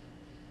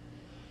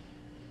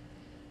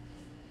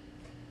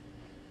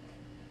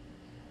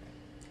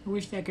 I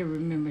wish I could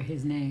remember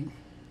his name.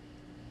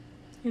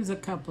 There was a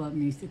couple of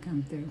them used to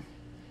come through.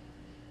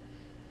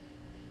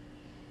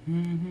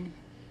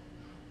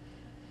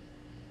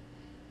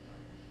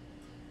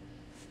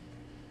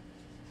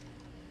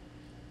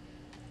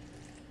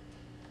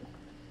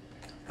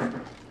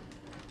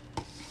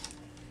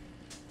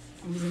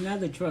 There was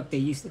another truck that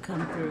used to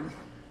come through.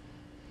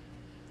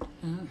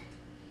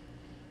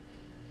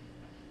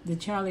 The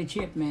Charlie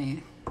Chip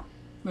Man.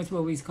 That's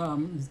what we used to call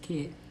him as a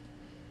kid.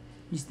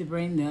 Used to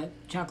bring the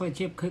chocolate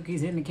chip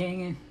cookies in the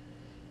can.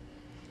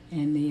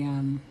 And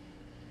the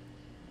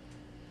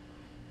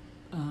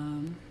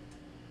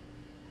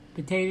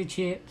potato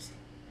chips.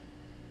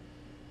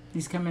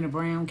 These come in a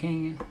brown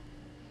can.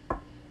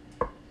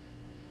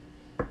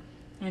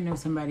 I know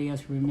somebody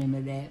else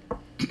remember that.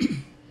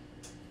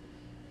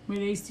 Where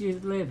they used to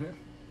deliver.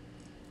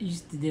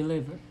 Used to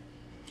deliver.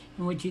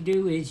 And what you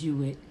do is you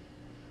would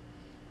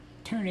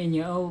turn in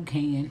your old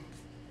can.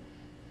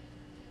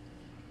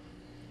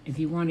 If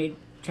you wanted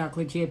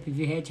chocolate chip, if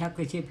you had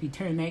chocolate chip, you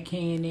turn that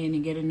can in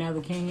and get another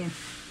can.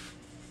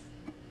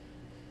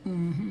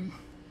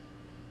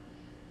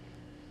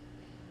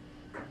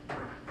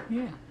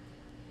 Yeah.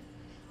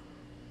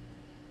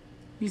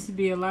 Used to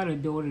be a lot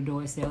of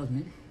door-to-door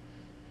salesmen.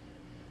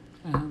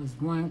 There was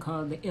one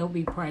called the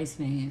LB Price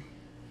Man.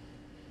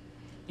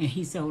 And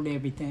he sold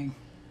everything.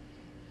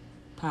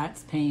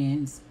 Pots,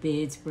 pans,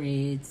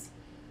 bedspreads,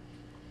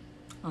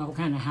 all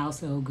kind of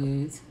household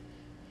goods.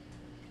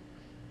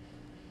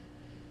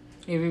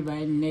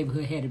 Everybody in the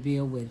neighborhood had a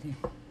bill with him.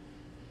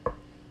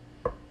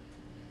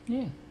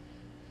 Yeah.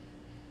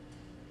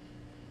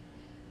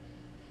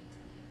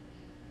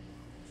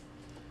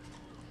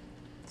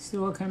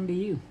 Store come to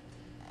you.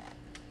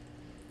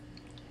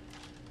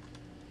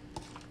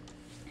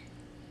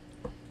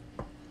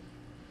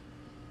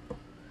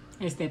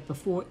 It's that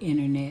before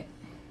internet.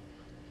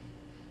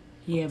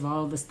 He had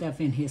all the stuff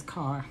in his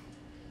car.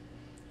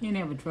 He didn't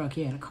have a truck,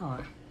 he had a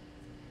car.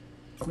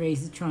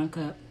 Raise the trunk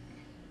up.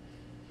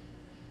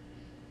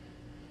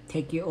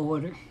 Take your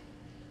order.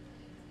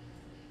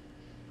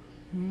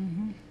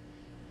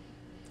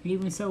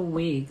 Even sold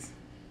wigs.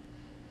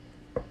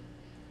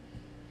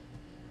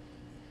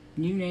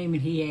 You name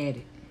it, he had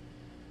it.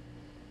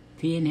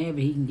 If he didn't have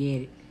it, he can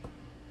get it.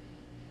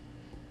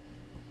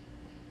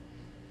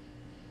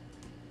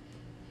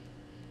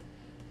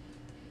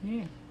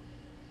 Yeah.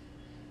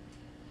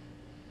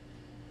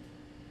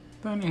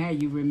 Funny how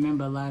you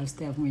remember a lot of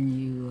stuff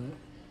when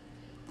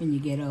you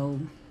get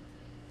old.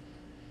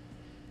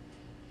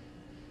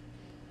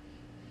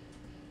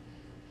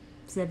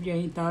 Except you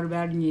ain't thought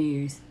about it in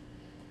years.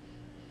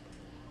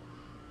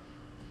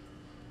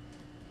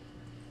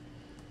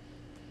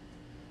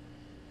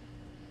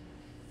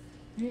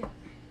 Yeah.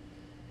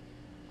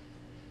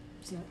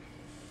 So,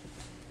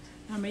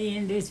 I'm going to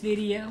end this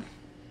video.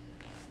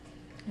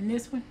 And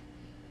this one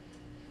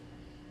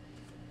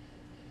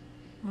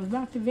was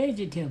about the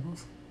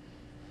vegetables.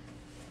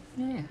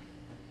 Yeah.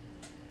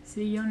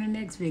 See you on the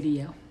next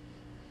video.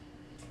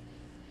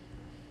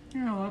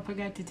 Oh, I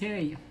forgot to tell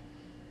you.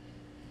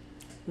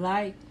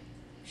 Like,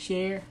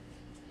 share,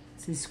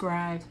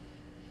 subscribe.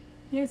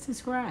 Yeah,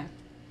 subscribe.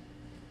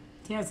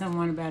 Tell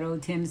someone about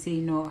Old Tennessee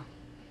North.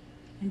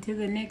 Until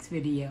the next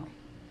video.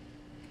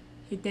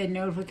 Hit that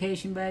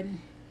notification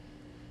button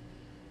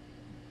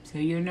so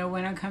you'll know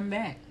when I come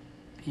back.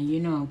 And you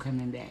know I'm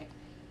coming back.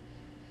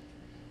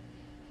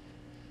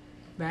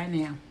 Bye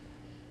now.